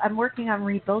 So I'm working on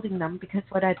rebuilding them because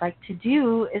what I'd like to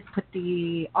do is put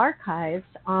the archives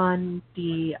on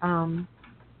the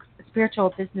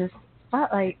Spiritual Business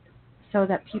Spotlight so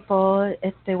that people,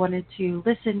 if they wanted to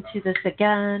listen to this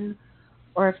again,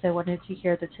 or if they wanted to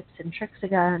hear the tips and tricks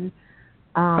again,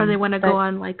 or they want to go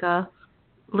on like a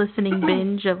listening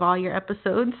binge of all your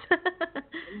episodes.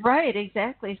 Right,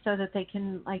 exactly, so that they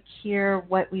can like hear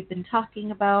what we've been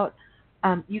talking about.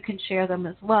 You can share them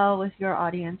as well with your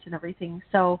audience and everything.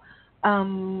 So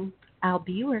I'll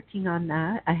be working on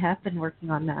that. I have been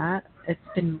working on that. It's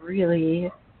been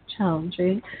really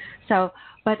challenging. So,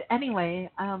 but anyway,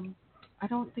 I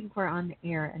don't think we're on the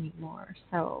air anymore.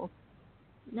 So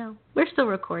no, we're still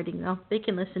recording though. They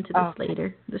can listen to this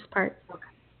later, this part.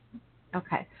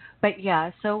 Okay. But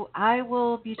yeah, so I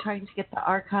will be trying to get the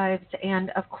archives,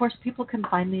 and of course people can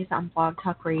find these on Blog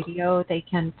Talk Radio. They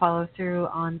can follow through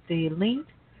on the link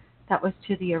that was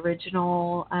to the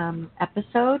original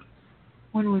episode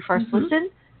when we first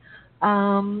listened.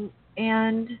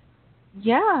 And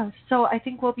yeah, so I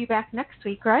think we'll be back next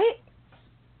week, right?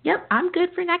 Yep, I'm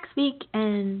good for next week,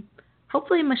 and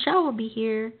hopefully Michelle will be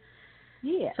here.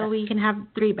 Yeah. So we can have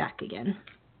 3 back again.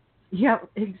 Yep,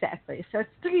 exactly. So it's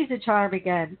 3's a charm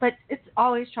again, but it's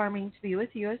always charming to be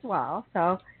with you as well.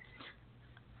 So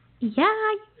yeah,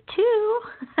 you too.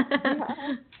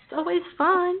 It's always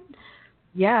fun.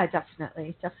 Yeah,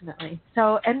 definitely.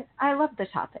 So, and I love the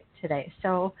topic today.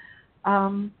 So,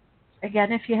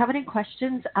 again, if you have any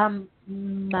questions,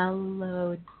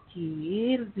 Melody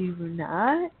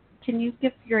Luna, can you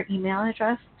give your email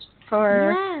address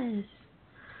for? Yes.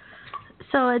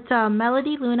 So it's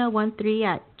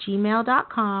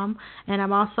melodyluna13@gmail.com, and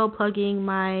I'm also plugging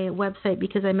my website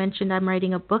because I mentioned I'm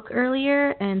writing a book earlier,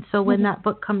 and so when that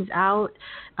book comes out,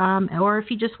 or if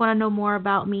you just want to know more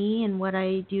about me and what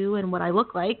I do and what I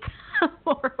look like,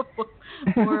 or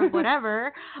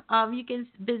whatever, you can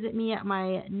visit me at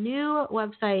my new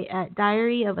website at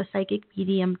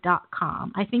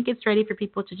diaryofapsychicmedium.com. I think it's ready for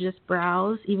people to just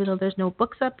browse, even though there's no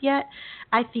books up yet.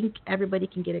 I think everybody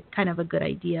can get a kind of a good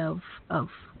idea of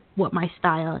what my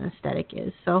style and aesthetic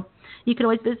is. So you can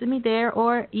always visit me there,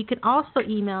 or you can also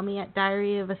email me at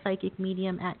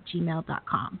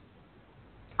diaryofapsychicmedium@gmail.com.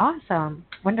 Awesome.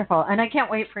 Wonderful. And I can't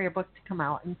wait for your book to come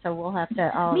out. And so we'll have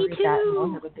to read that and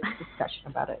we'll have a big discussion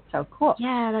about it. So cool.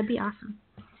 Yeah, that'd be awesome.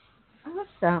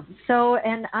 Awesome. So,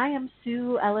 and I am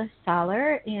Sue Ellis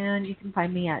Soller, and you can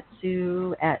find me at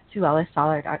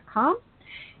sue@sueellissoller.com.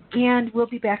 And we'll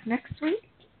be back next week,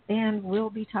 and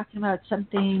we'll be talking about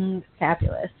something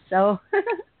fabulous. So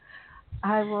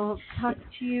I will talk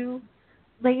to you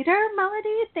later,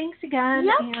 Melody. Thanks again.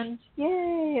 Yep. And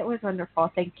yay, it was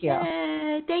wonderful. Thank you.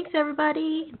 Yay. Thanks,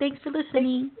 everybody. Thanks for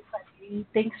listening.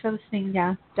 Thanks for listening.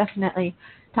 Yeah, definitely.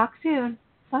 Talk soon.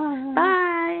 Bye.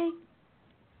 Bye.